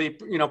actually,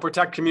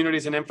 protect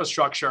communities and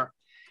infrastructure.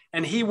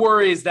 And he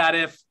worries that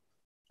if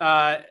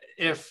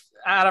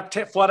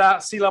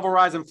sea level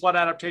rise and flood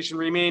adaptation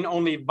remain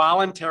only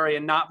voluntary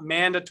and not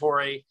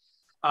mandatory,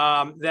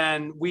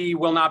 then we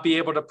will not be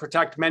able to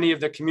protect many of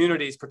the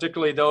communities,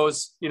 particularly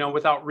those,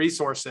 without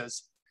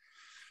resources.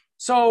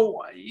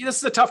 So this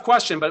is a tough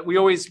question, but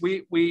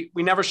we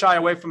never shy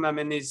away from them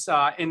in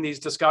these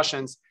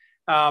discussions.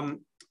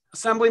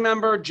 Assembly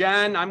Member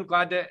Jen, I'm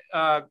glad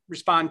to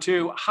respond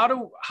to. How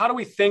do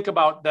we think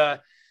about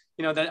the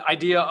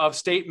idea of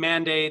state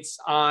mandates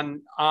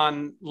on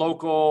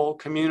local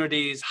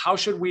communities? How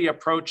should we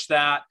approach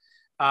that?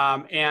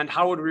 And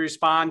how would we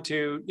respond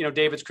to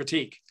David's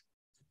critique?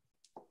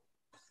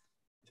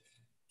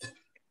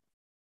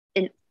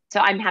 And so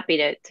I'm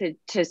happy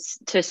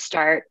to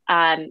start.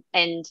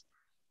 And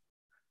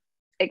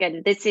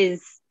again, this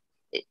is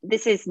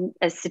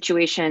a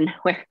situation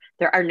where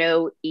there are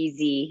no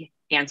easy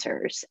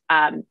answers.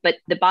 But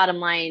the bottom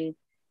line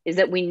is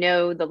that we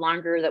know the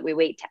longer that we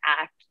wait to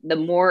act, the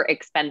more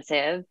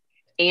expensive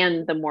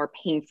and the more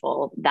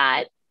painful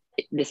that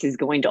this is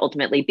going to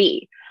ultimately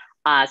be.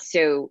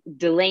 So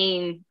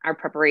delaying our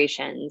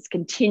preparations,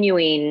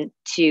 continuing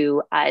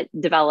to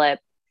develop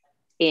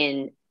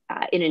in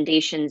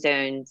inundation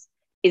zones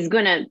is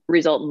going to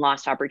result in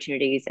lost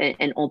opportunities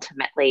and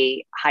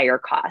ultimately higher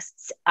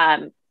costs.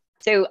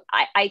 So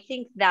I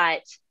think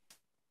that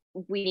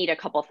we need a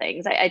couple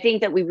things. I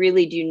think that we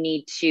really do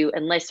need to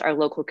enlist our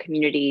local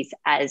communities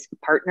as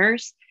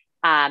partners.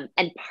 And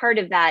part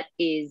of that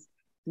is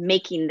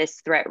making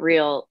this threat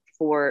real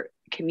for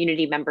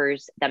community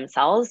members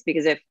themselves,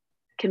 because if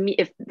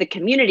the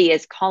community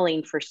is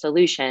calling for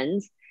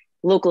solutions,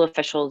 local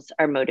officials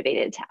are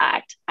motivated to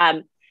act.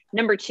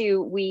 Number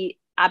two, we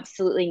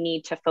absolutely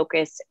need to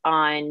focus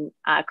on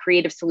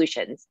creative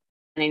solutions.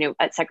 And I know,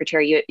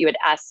 Secretary, you had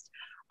asked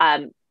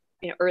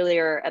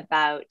earlier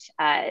about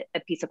a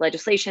piece of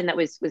legislation that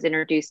was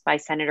introduced by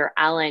Senator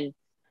Allen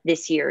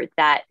this year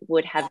that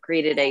would have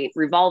created a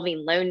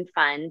revolving loan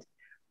fund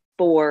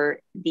for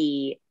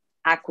the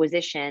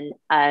acquisition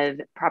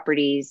of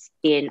properties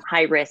in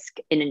high-risk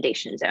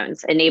inundation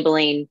zones,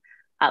 enabling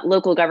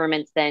local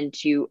governments then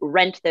to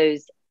rent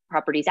those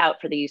properties out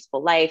for the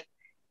useful life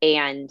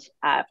and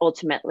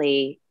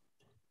ultimately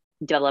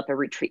develop a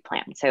retreat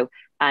plan. So,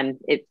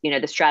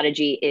 the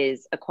strategy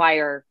is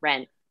acquire,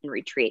 rent, and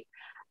retreat.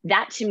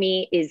 That to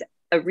me is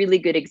a really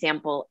good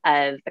example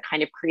of the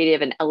kind of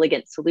creative and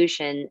elegant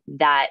solution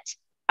that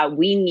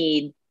we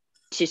need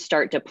to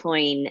start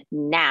deploying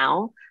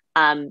now.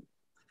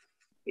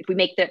 If we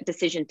make the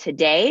decision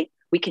today,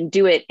 we can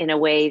do it in a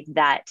way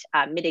that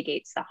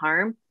mitigates the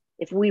harm.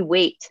 If we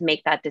wait to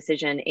make that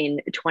decision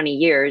in 20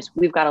 years,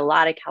 we've got a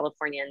lot of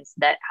Californians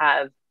that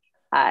have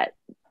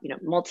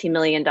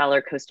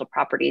multi-million-dollar coastal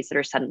properties that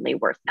are suddenly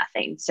worth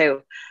nothing.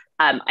 So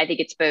I think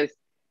it's both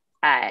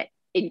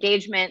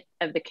engagement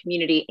of the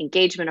community,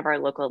 engagement of our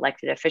local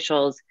elected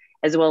officials,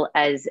 as well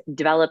as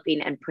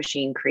developing and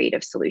pushing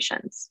creative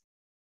solutions.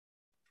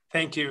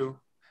 Thank you.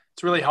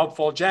 It's really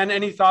helpful. Jen,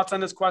 any thoughts on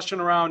this question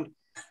around,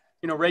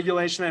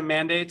 regulation and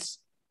mandates?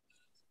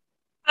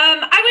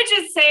 I would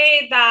just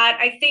say that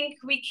I think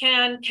we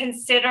can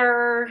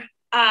consider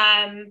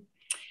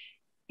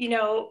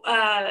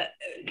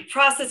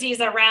processes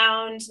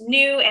around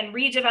new and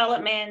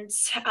redevelopment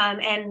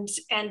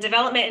and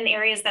development in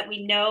areas that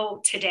we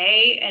know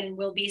today and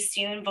will be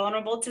soon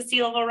vulnerable to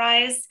sea level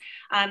rise.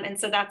 And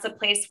so that's a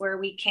place where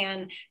we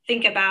can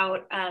think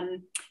about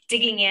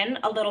digging in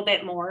a little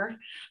bit more.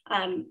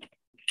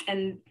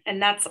 And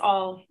that's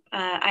all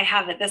I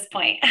have at this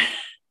point.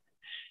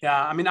 Yeah,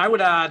 I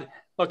would add,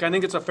 look, I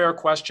think it's a fair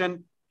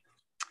question.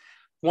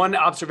 One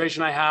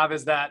observation I have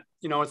is that,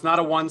 it's not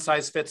a one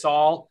size fits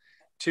all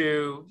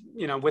to,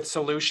 with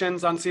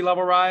solutions on sea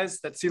level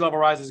rise, that sea level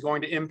rise is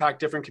going to impact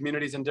different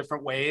communities in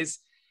different ways.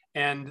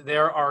 And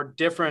there are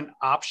different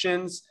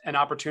options and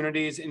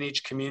opportunities in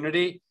each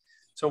community.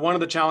 So one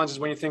of the challenges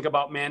when you think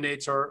about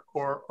mandates or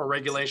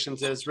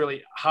regulations is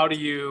really how do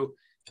you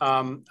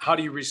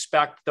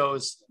respect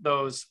those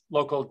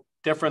local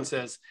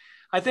differences?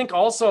 I think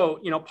also,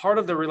 part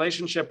of the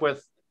relationship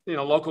with,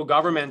 local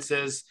governments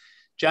is,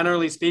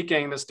 generally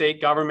speaking, the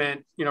state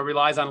government,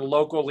 relies on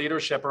local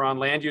leadership around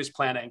land use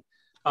planning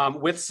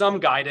with some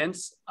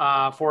guidance.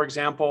 For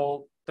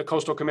example, the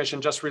Coastal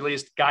Commission just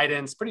released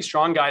guidance, pretty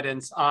strong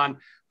guidance on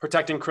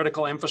protecting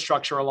critical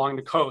infrastructure along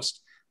the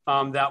coast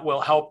that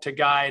will help to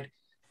guide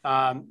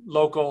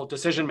local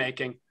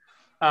decision-making.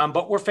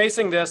 But we're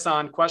facing this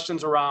on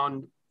questions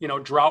around,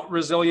 drought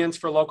resilience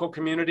for local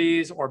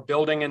communities or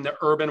building in the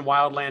urban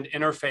wildland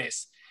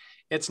interface.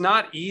 It's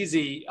not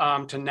easy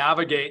to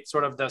navigate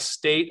sort of the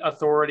state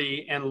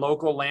authority and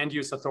local land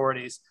use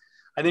authorities.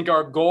 I think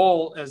our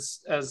goal,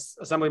 as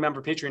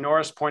Assemblymember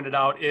Petrie-Norris pointed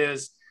out,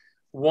 is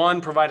one,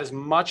 provide as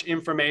much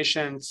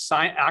information,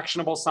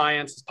 actionable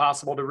science as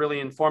possible to really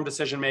inform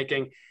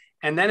decision-making,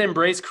 and then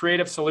embrace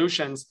creative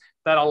solutions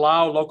that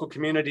allow local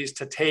communities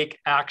to take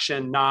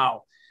action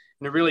now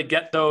and to really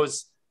get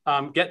those,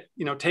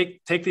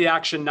 take the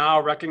action now,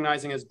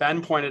 recognizing, as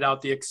Ben pointed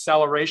out, the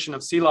acceleration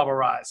of sea level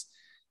rise.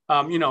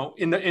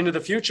 Into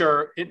the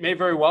future, it may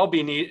very well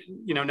be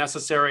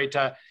necessary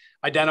to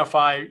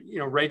identify,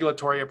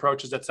 regulatory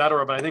approaches, et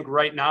cetera. But I think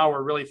right now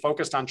we're really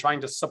focused on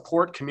trying to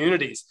support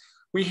communities.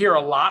 We hear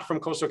a lot from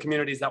coastal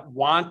communities that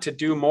want to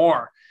do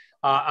more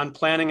on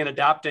planning and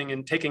adapting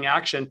and taking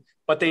action,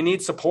 but they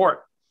need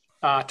support,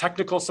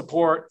 technical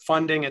support,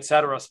 funding, et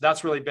cetera. So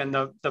that's really been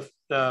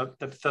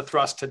the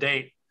thrust to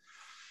date.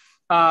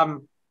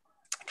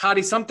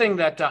 Kadi, something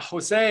that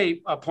Jose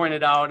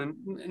pointed out,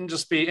 and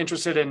just be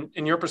interested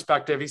in your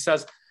perspective. He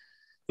says,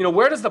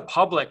 where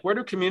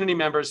do community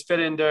members fit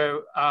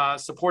into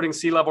supporting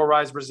sea level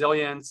rise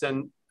resilience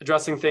and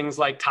addressing things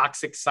like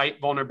toxic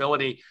site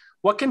vulnerability?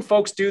 What can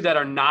folks do that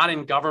are not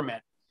in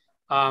government?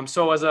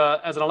 So as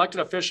an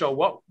elected official,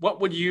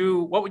 what would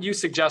you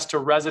suggest to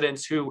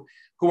residents who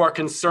are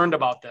concerned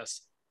about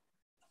this?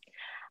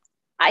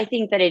 I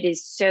think that it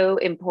is so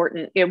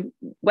important,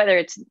 whether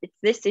it's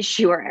this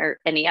issue or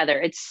any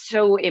other, it's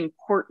so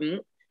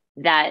important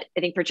that I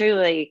think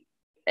particularly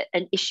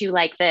an issue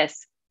like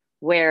this,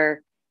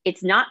 where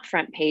it's not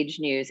front page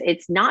news,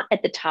 it's not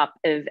at the top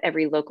of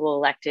every local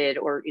elected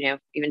or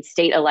even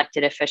state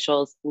elected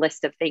officials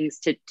list of things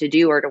to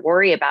do or to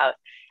worry about.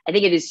 I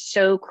think it is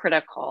so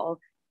critical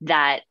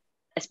that,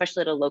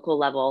 especially at a local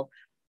level,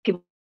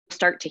 people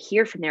start to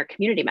hear from their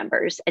community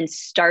members and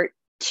start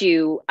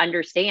to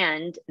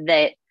understand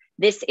that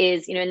this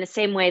is, in the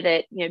same way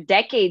that,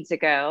 decades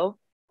ago,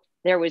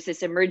 there was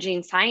this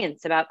emerging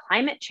science about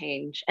climate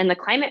change and the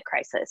climate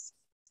crisis.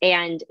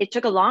 And it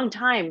took a long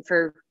time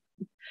for,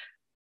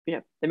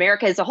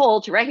 America as a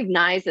whole to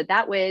recognize that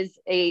that was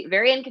a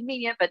very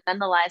inconvenient, but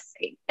nonetheless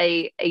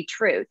a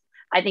truth.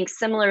 I think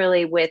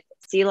similarly with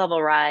sea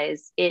level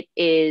rise, it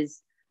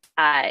is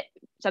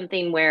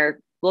something where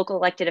local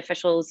elected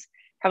officials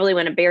probably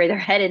want to bury their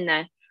head in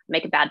the,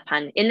 make a bad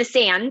pun, in the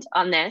sand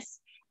on this.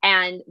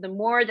 And the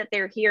more that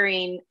they're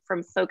hearing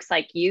from folks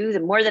like you, the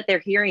more that they're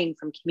hearing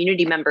from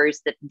community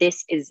members that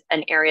this is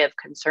an area of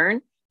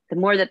concern, the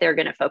more that they're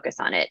going to focus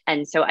on it.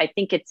 And so I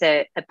think it's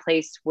a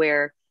place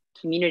where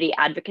community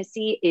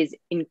advocacy is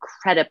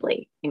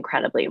incredibly,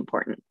 incredibly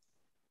important.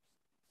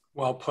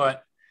 Well put.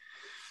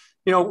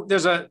 You know,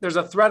 there's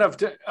a thread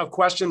of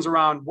questions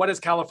around what is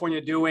California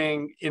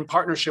doing in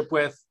partnership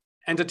with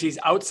entities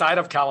outside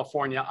of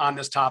California on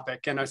this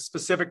topic, and a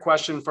specific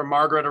question for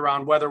Margaret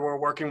around whether we're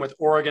working with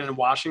Oregon and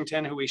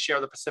Washington, who we share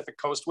the Pacific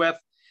Coast with.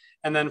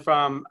 And then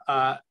from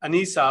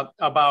Anissa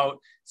about,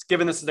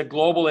 given this is a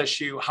global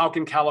issue, how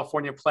can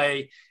California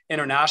play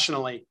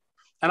internationally?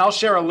 And I'll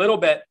share a little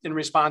bit in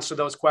response to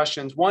those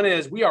questions. One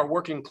is we are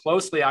working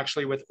closely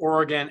actually with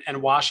Oregon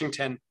and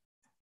Washington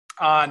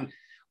on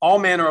all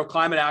manner of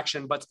climate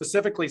action, but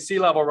specifically sea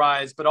level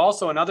rise, but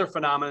also another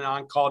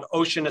phenomenon called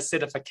ocean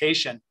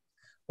acidification,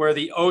 where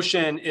the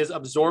ocean is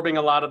absorbing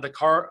a lot of the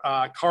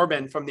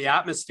carbon from the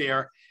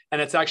atmosphere,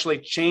 and it's actually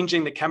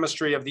changing the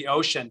chemistry of the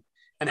ocean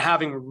and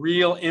having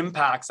real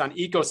impacts on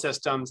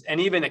ecosystems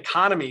and even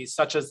economies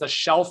such as the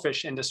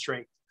shellfish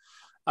industry,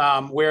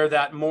 where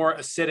that more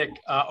acidic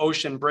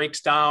ocean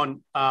breaks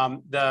down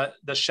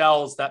the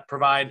shells that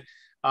provide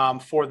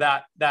for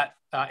that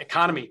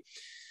economy.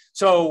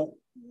 So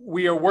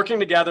we are working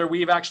together.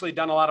 We've actually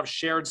done a lot of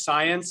shared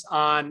science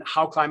on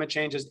how climate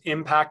change is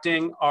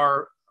impacting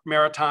our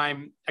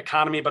maritime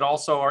economy, but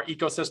also our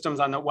ecosystems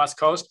on the West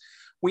Coast.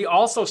 We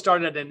also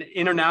started an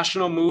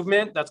international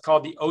movement that's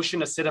called the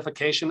Ocean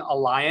Acidification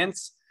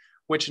Alliance,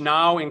 which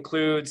now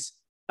includes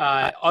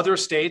other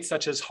states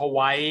such as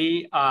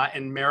Hawaii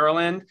and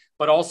Maryland,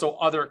 but also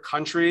other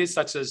countries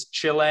such as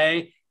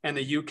Chile and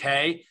the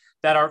UK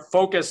that are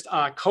focused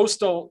on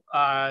coastal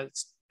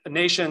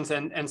nations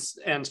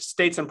and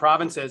states and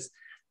provinces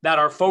that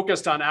are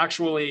focused on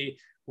actually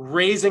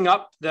raising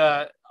up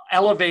the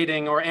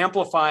elevating or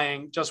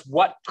amplifying just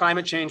what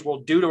climate change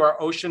will do to our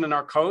ocean and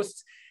our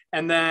coasts,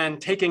 and then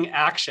taking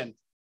action.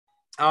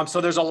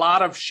 So there's a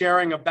lot of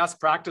sharing of best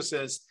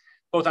practices,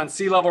 both on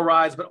sea level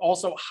rise, but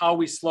also how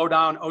we slow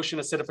down ocean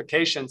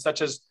acidification,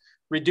 such as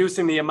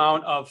reducing the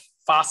amount of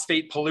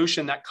phosphate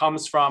pollution that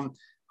comes from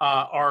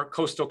our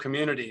coastal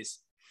communities.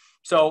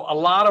 So a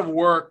lot of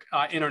work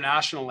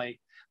internationally.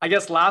 I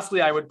guess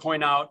lastly, I would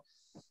point out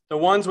the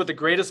ones with the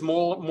greatest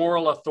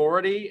moral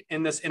authority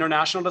in this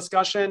international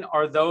discussion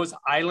are those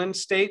island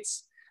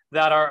states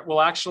that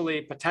will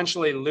actually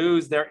potentially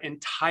lose their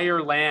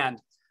entire land.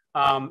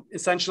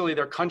 Essentially,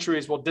 their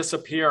countries will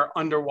disappear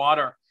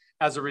underwater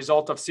as a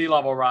result of sea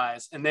level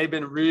rise. And they've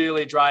been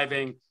really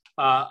driving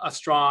a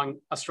strong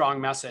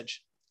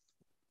message.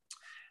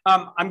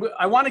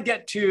 I want to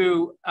get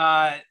to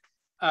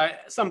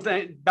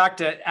something back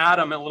to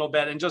Adam a little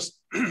bit and just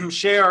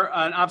share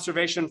an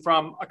observation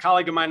from a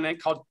colleague of mine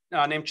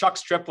named Chuck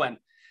Striplin.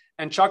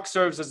 And Chuck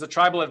serves as the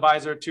tribal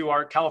advisor to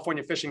our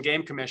California Fish and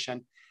Game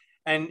Commission.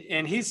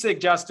 And he's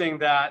suggesting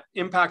that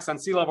impacts on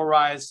sea level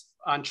rise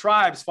on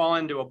tribes fall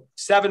into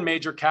 7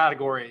 major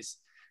categories: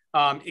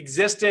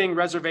 existing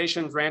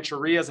reservations,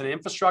 rancherias, and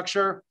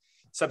infrastructure;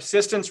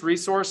 subsistence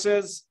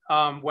resources,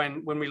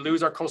 when we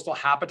lose our coastal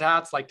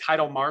habitats like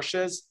tidal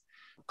marshes;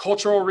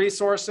 cultural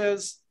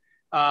resources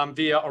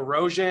via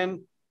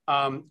erosion;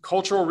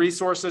 cultural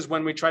resources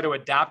when we try to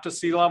adapt to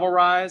sea level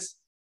rise;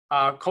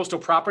 coastal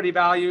property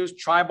values;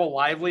 tribal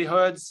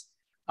livelihoods;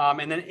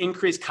 and then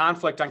increased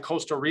conflict on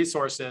coastal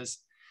resources.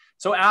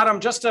 So Adam,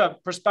 just a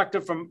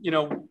perspective from,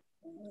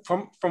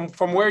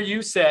 from where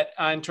you sit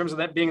in terms of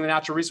that being the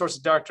natural resources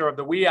director of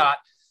the WIAT,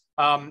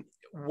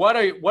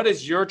 what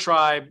is your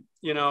tribe,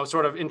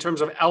 sort of in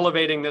terms of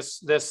elevating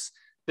this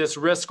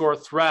risk or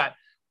threat?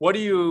 What do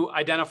you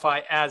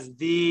identify as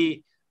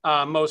the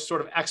most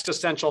sort of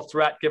existential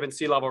threat given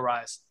sea level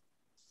rise?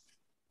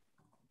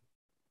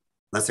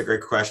 That's a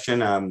great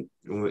question. And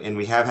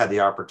we have had the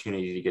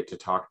opportunity to get to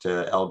talk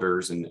to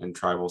elders and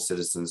tribal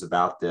citizens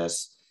about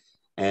this.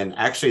 And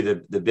actually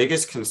the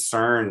biggest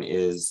concern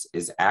is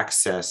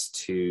access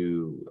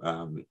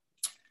to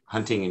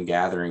hunting and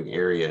gathering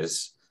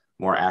areas,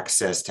 more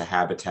access to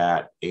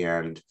habitat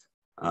and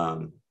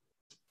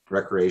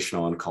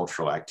recreational and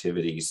cultural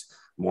activities,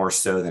 more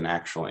so than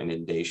actual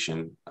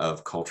inundation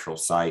of cultural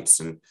sites.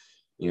 And,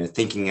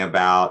 thinking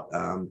about,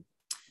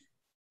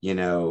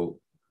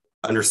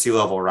 under sea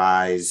level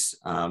rise,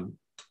 a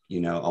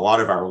lot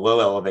of our low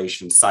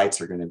elevation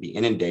sites are going to be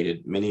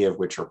inundated, many of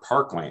which are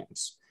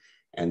parklands.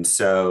 And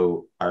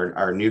so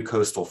our new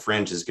coastal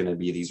fringe is going to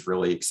be these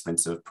really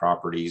expensive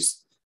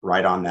properties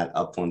right on that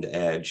upland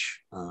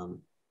edge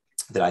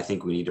that I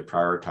think we need to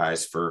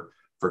prioritize for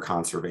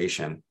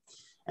conservation.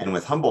 And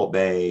with Humboldt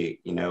Bay,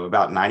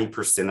 about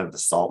 90% of the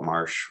salt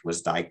marsh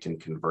was diked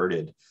and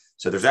converted.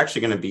 So there's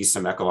actually going to be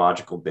some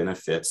ecological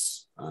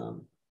benefits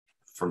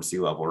from sea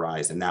level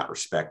rise in that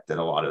respect, that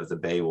a lot of the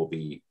bay will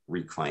be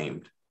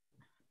reclaimed.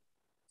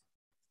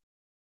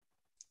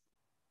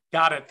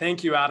 Got it.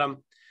 Thank you,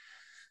 Adam.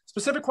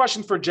 Specific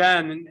question for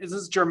Jen, and this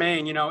is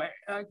germane.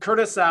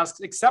 Curtis asks,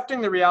 accepting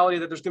the reality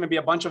that there's going to be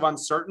a bunch of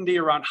uncertainty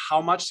around how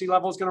much sea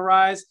level is going to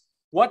rise,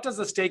 what does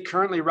the state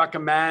currently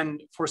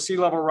recommend for sea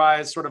level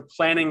rise sort of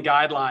planning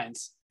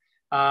guidelines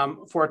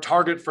for a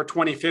target for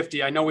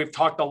 2050? I know we've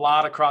talked a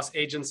lot across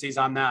agencies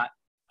on that.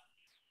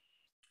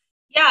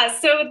 Yeah,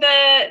 so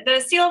the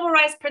sea level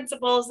rise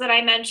principles that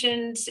I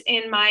mentioned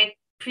in my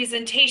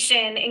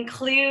presentation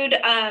include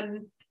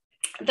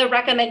the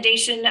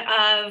recommendation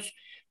of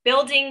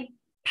building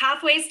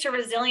pathways to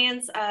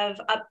resilience of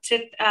up to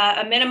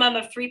a minimum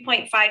of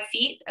 3.5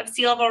 feet of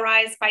sea level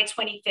rise by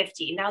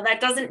 2050. Now,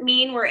 that doesn't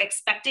mean we're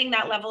expecting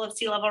that level of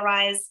sea level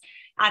rise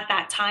at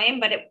that time,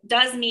 but it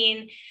does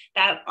mean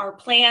that our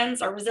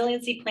plans, our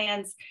resiliency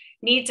plans,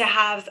 need to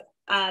have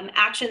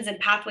actions and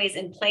pathways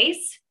in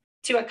place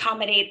to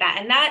accommodate that.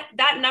 And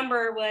that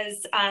number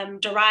was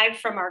derived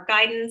from our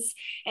guidance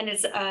and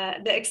is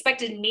the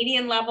expected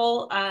median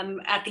level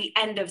at the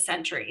end of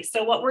century.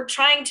 So what we're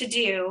trying to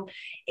do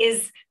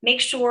is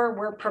make sure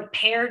we're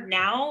prepared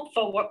now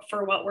for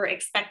what we're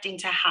expecting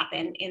to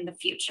happen in the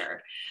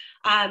future.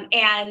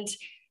 And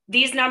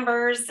these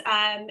numbers,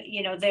 that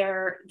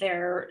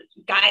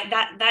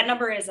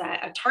number is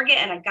a target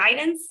and a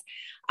guidance,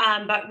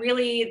 but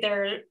really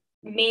there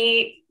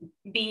may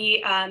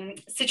be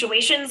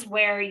situations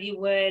where you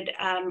would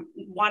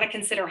want to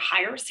consider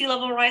higher sea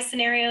level rise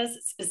scenarios,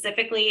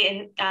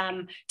 specifically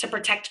to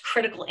protect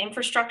critical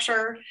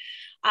infrastructure.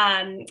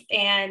 And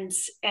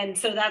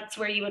so that's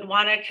where you would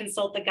want to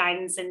consult the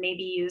guidance and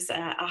maybe use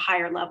a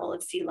higher level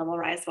of sea level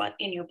rise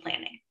in your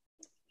planning.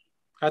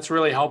 That's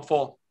really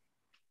helpful.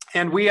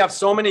 And we have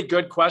so many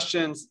good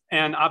questions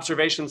and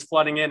observations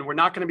flooding in. We're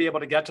not going to be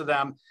able to get to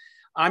them.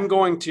 I'm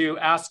going to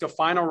ask a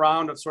final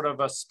round of sort of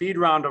a speed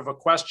round of a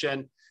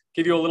question,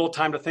 give you a little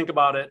time to think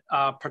about it,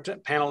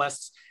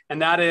 panelists.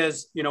 And that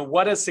is,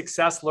 what does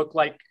success look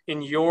like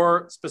in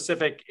your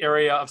specific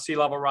area of sea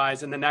level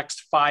rise in the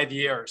next 5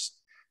 years,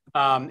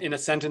 in a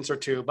sentence or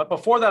two? But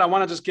before that, I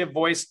want to just give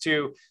voice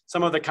to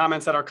some of the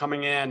comments that are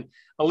coming in.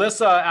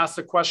 Alyssa asked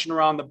a question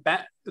around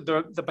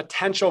the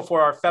potential for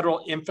our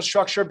federal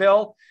infrastructure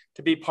bill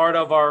to be part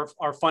of our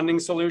funding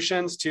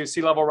solutions to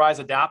sea level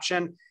rise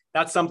adaptation.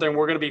 That's something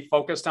we're going to be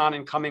focused on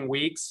in coming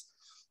weeks.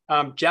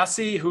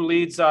 Jesse, who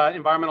leads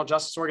environmental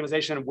justice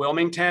organization in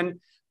Wilmington,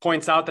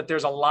 points out that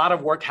there's a lot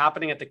of work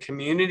happening at the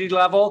community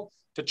level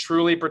to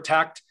truly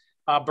protect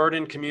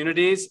burdened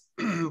communities,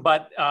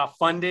 but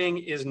funding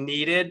is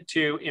needed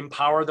to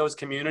empower those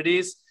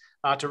communities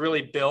to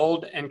really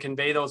build and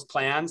convey those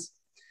plans.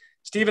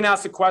 Stephen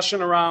asked a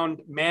question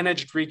around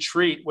managed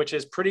retreat, which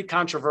is pretty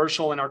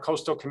controversial in our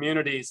coastal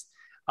communities.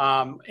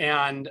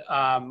 And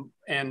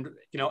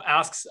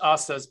asks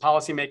us as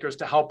policymakers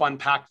to help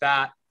unpack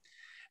that.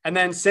 And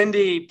then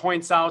Cindy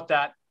points out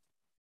that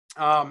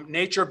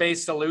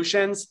nature-based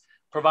solutions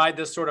provide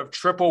this sort of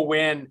triple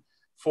win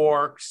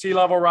for sea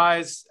level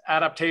rise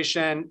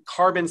adaptation,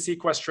 carbon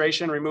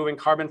sequestration, removing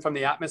carbon from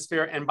the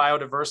atmosphere, and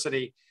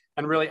biodiversity.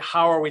 And really,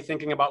 how are we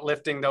thinking about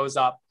lifting those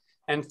up?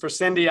 And for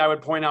Cindy, I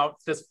would point out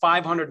this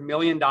 $500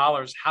 million,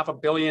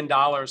 $500 million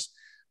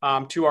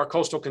to our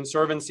Coastal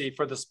Conservancy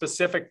for the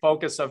specific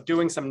focus of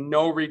doing some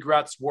no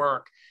regrets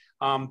work,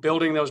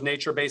 building those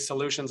nature-based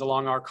solutions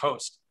along our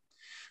coast.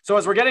 So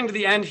as we're getting to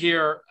the end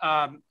here,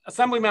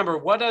 Assembly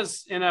Member,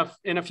 in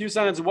a few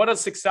sentences, what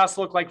does success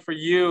look like for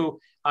you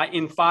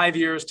in 5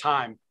 years'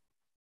 time?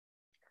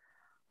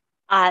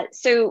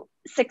 So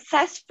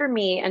success for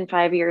me in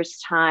 5 years'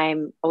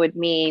 time would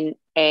mean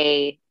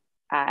a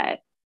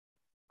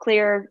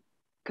clear,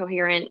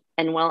 coherent,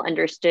 and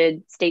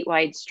well-understood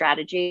statewide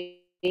strategy,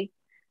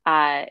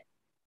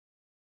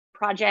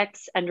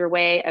 projects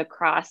underway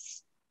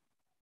across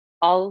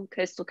all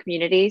coastal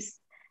communities,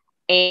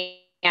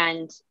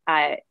 and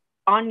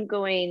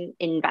ongoing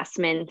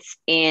investments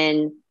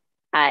in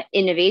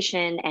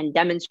innovation and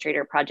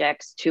demonstrator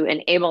projects to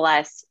enable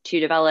us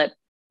to develop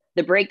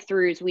the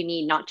breakthroughs we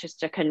need, not just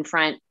to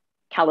confront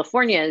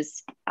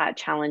California's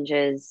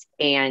challenges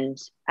and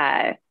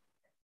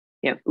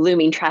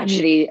looming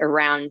tragedy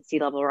around sea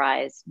level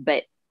rise,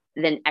 but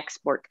then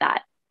export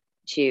that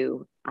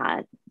to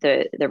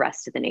the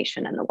rest of the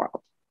nation and the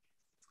world.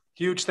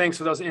 Huge thanks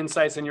for those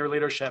insights and your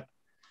leadership.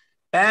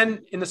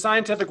 Ben, in the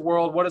scientific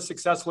world, what does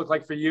success look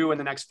like for you in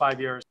the next 5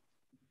 years?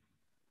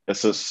 Yeah,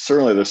 so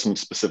certainly there's some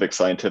specific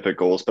scientific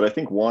goals, but I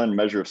think one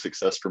measure of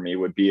success for me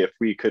would be if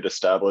we could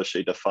establish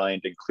a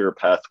defined and clear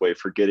pathway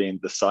for getting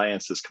the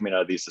science that's coming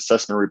out of these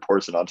assessment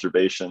reports and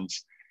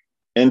observations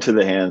into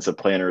the hands of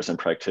planners and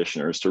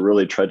practitioners to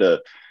really try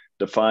to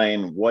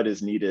define what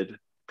is needed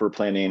for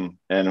planning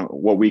and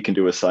what we can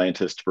do as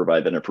scientists to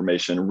provide that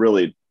information,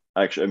 really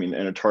in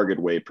a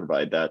targeted way,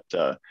 provide that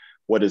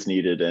what is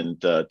needed and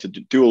to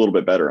do a little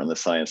bit better on the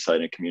science side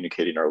and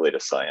communicating our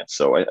latest science.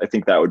 So I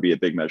think that would be a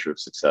big measure of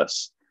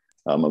success,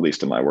 at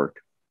least in my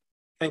work.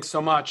 Thanks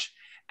so much.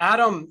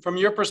 Adam, from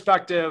your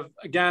perspective,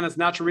 again, as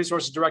Natural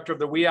Resources Director of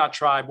the Wiyot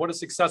Tribe, what does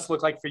success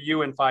look like for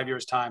you in 5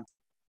 years' time?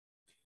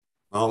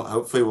 Well,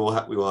 hopefully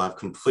we will have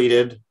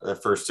completed the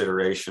first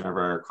iteration of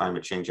our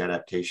climate change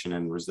adaptation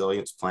and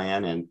resilience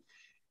plan,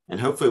 and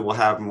hopefully we'll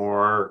have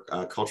more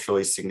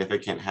culturally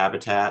significant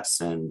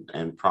habitats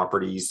and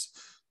properties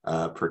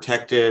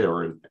protected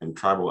or in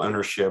tribal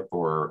ownership,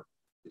 or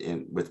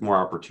with more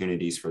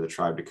opportunities for the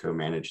tribe to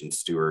co-manage and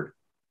steward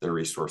their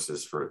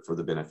resources for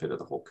the benefit of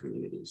the whole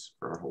communities,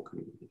 for our whole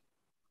community.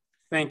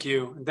 Thank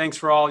you. And thanks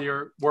for all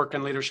your work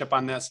and leadership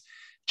on this.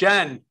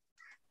 Jen,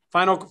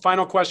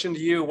 final question to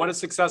you. What does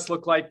success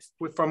look like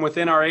from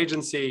within our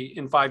agency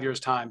in 5 years'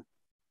 time?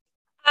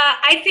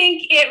 I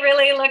think it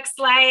really looks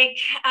like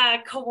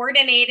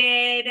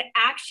coordinated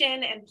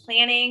action and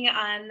planning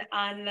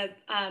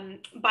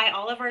by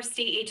all of our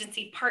state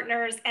agency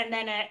partners, and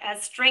then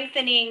a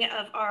strengthening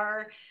of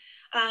our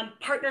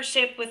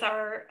partnership with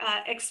our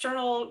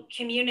external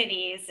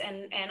communities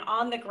and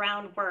on the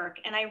ground work.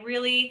 And I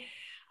really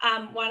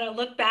want to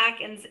look back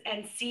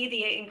and see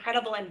the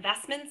incredible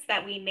investments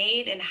that we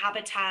made in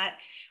habitat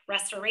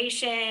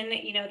restoration,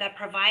 that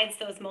provides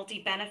those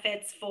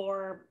multi-benefits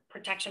for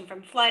protection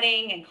from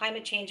flooding and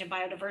climate change and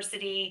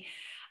biodiversity,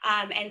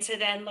 and to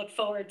then look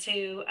forward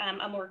to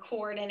a more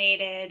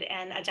coordinated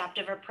and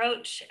adaptive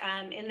approach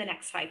in the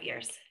next 5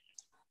 years.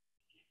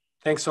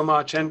 Thanks so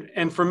much.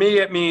 And for me,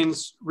 it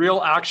means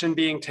real action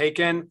being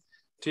taken,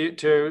 to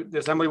the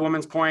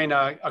Assemblywoman's point,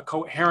 a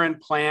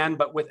coherent plan,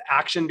 but with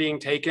action being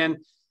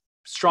taken,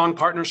 strong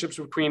partnerships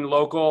between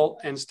local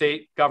and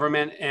state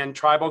government and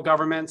tribal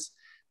governments,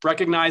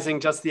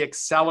 recognizing just the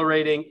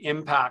accelerating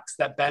impacts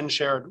that Ben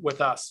shared with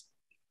us.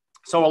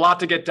 So a lot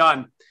to get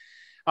done.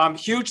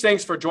 Huge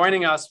thanks for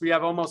joining us. We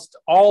have almost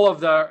all of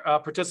the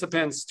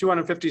participants,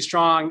 250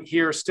 strong,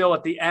 here still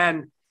at the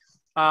end.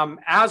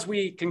 As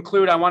we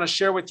conclude, I want to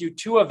share with you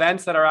 2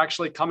 events that are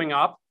actually coming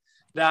up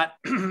that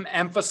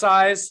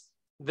emphasize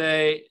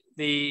the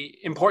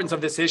importance of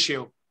this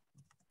issue.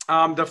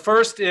 The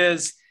first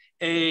is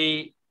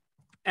a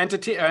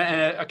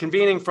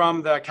convening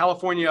from the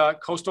California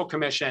Coastal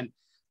Commission,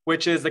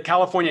 which is the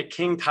California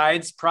King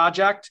Tides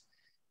Project,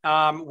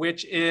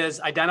 which is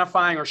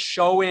identifying or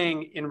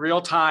showing in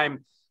real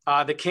time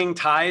the king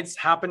tides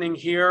happening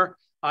here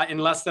in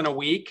less than a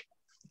week.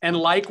 And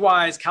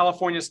likewise,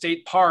 California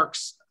State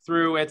Parks,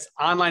 through its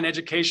online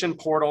education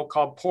portal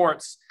called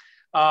Ports,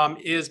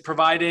 is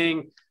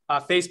providing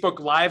a Facebook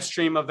live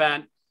stream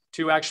event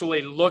to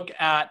actually look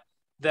at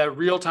the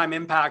real-time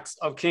impacts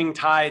of king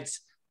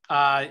tides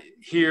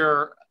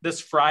here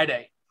this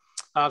Friday.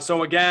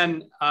 So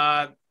again,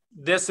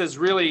 this is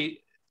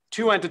really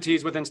 2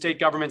 entities within state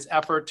government's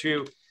effort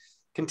to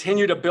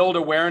continue to build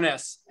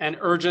awareness and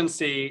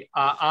urgency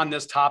on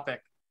this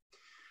topic.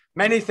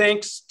 Many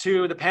thanks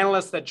to the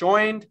panelists that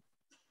joined.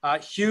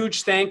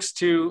 Huge thanks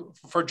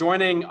for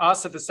joining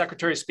us at the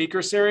Secretary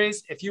Speaker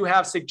Series. If you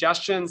have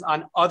suggestions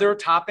on other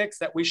topics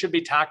that we should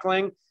be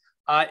tackling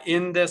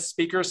in this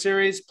speaker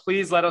series,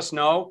 please let us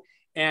know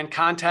and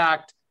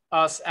contact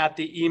us at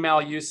the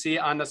email you see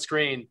on the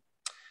screen.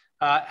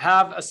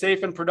 Have a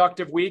safe and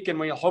productive week, and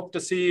we hope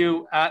to see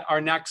you at our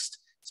next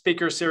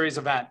speaker series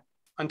event.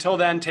 Until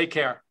then, take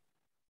care.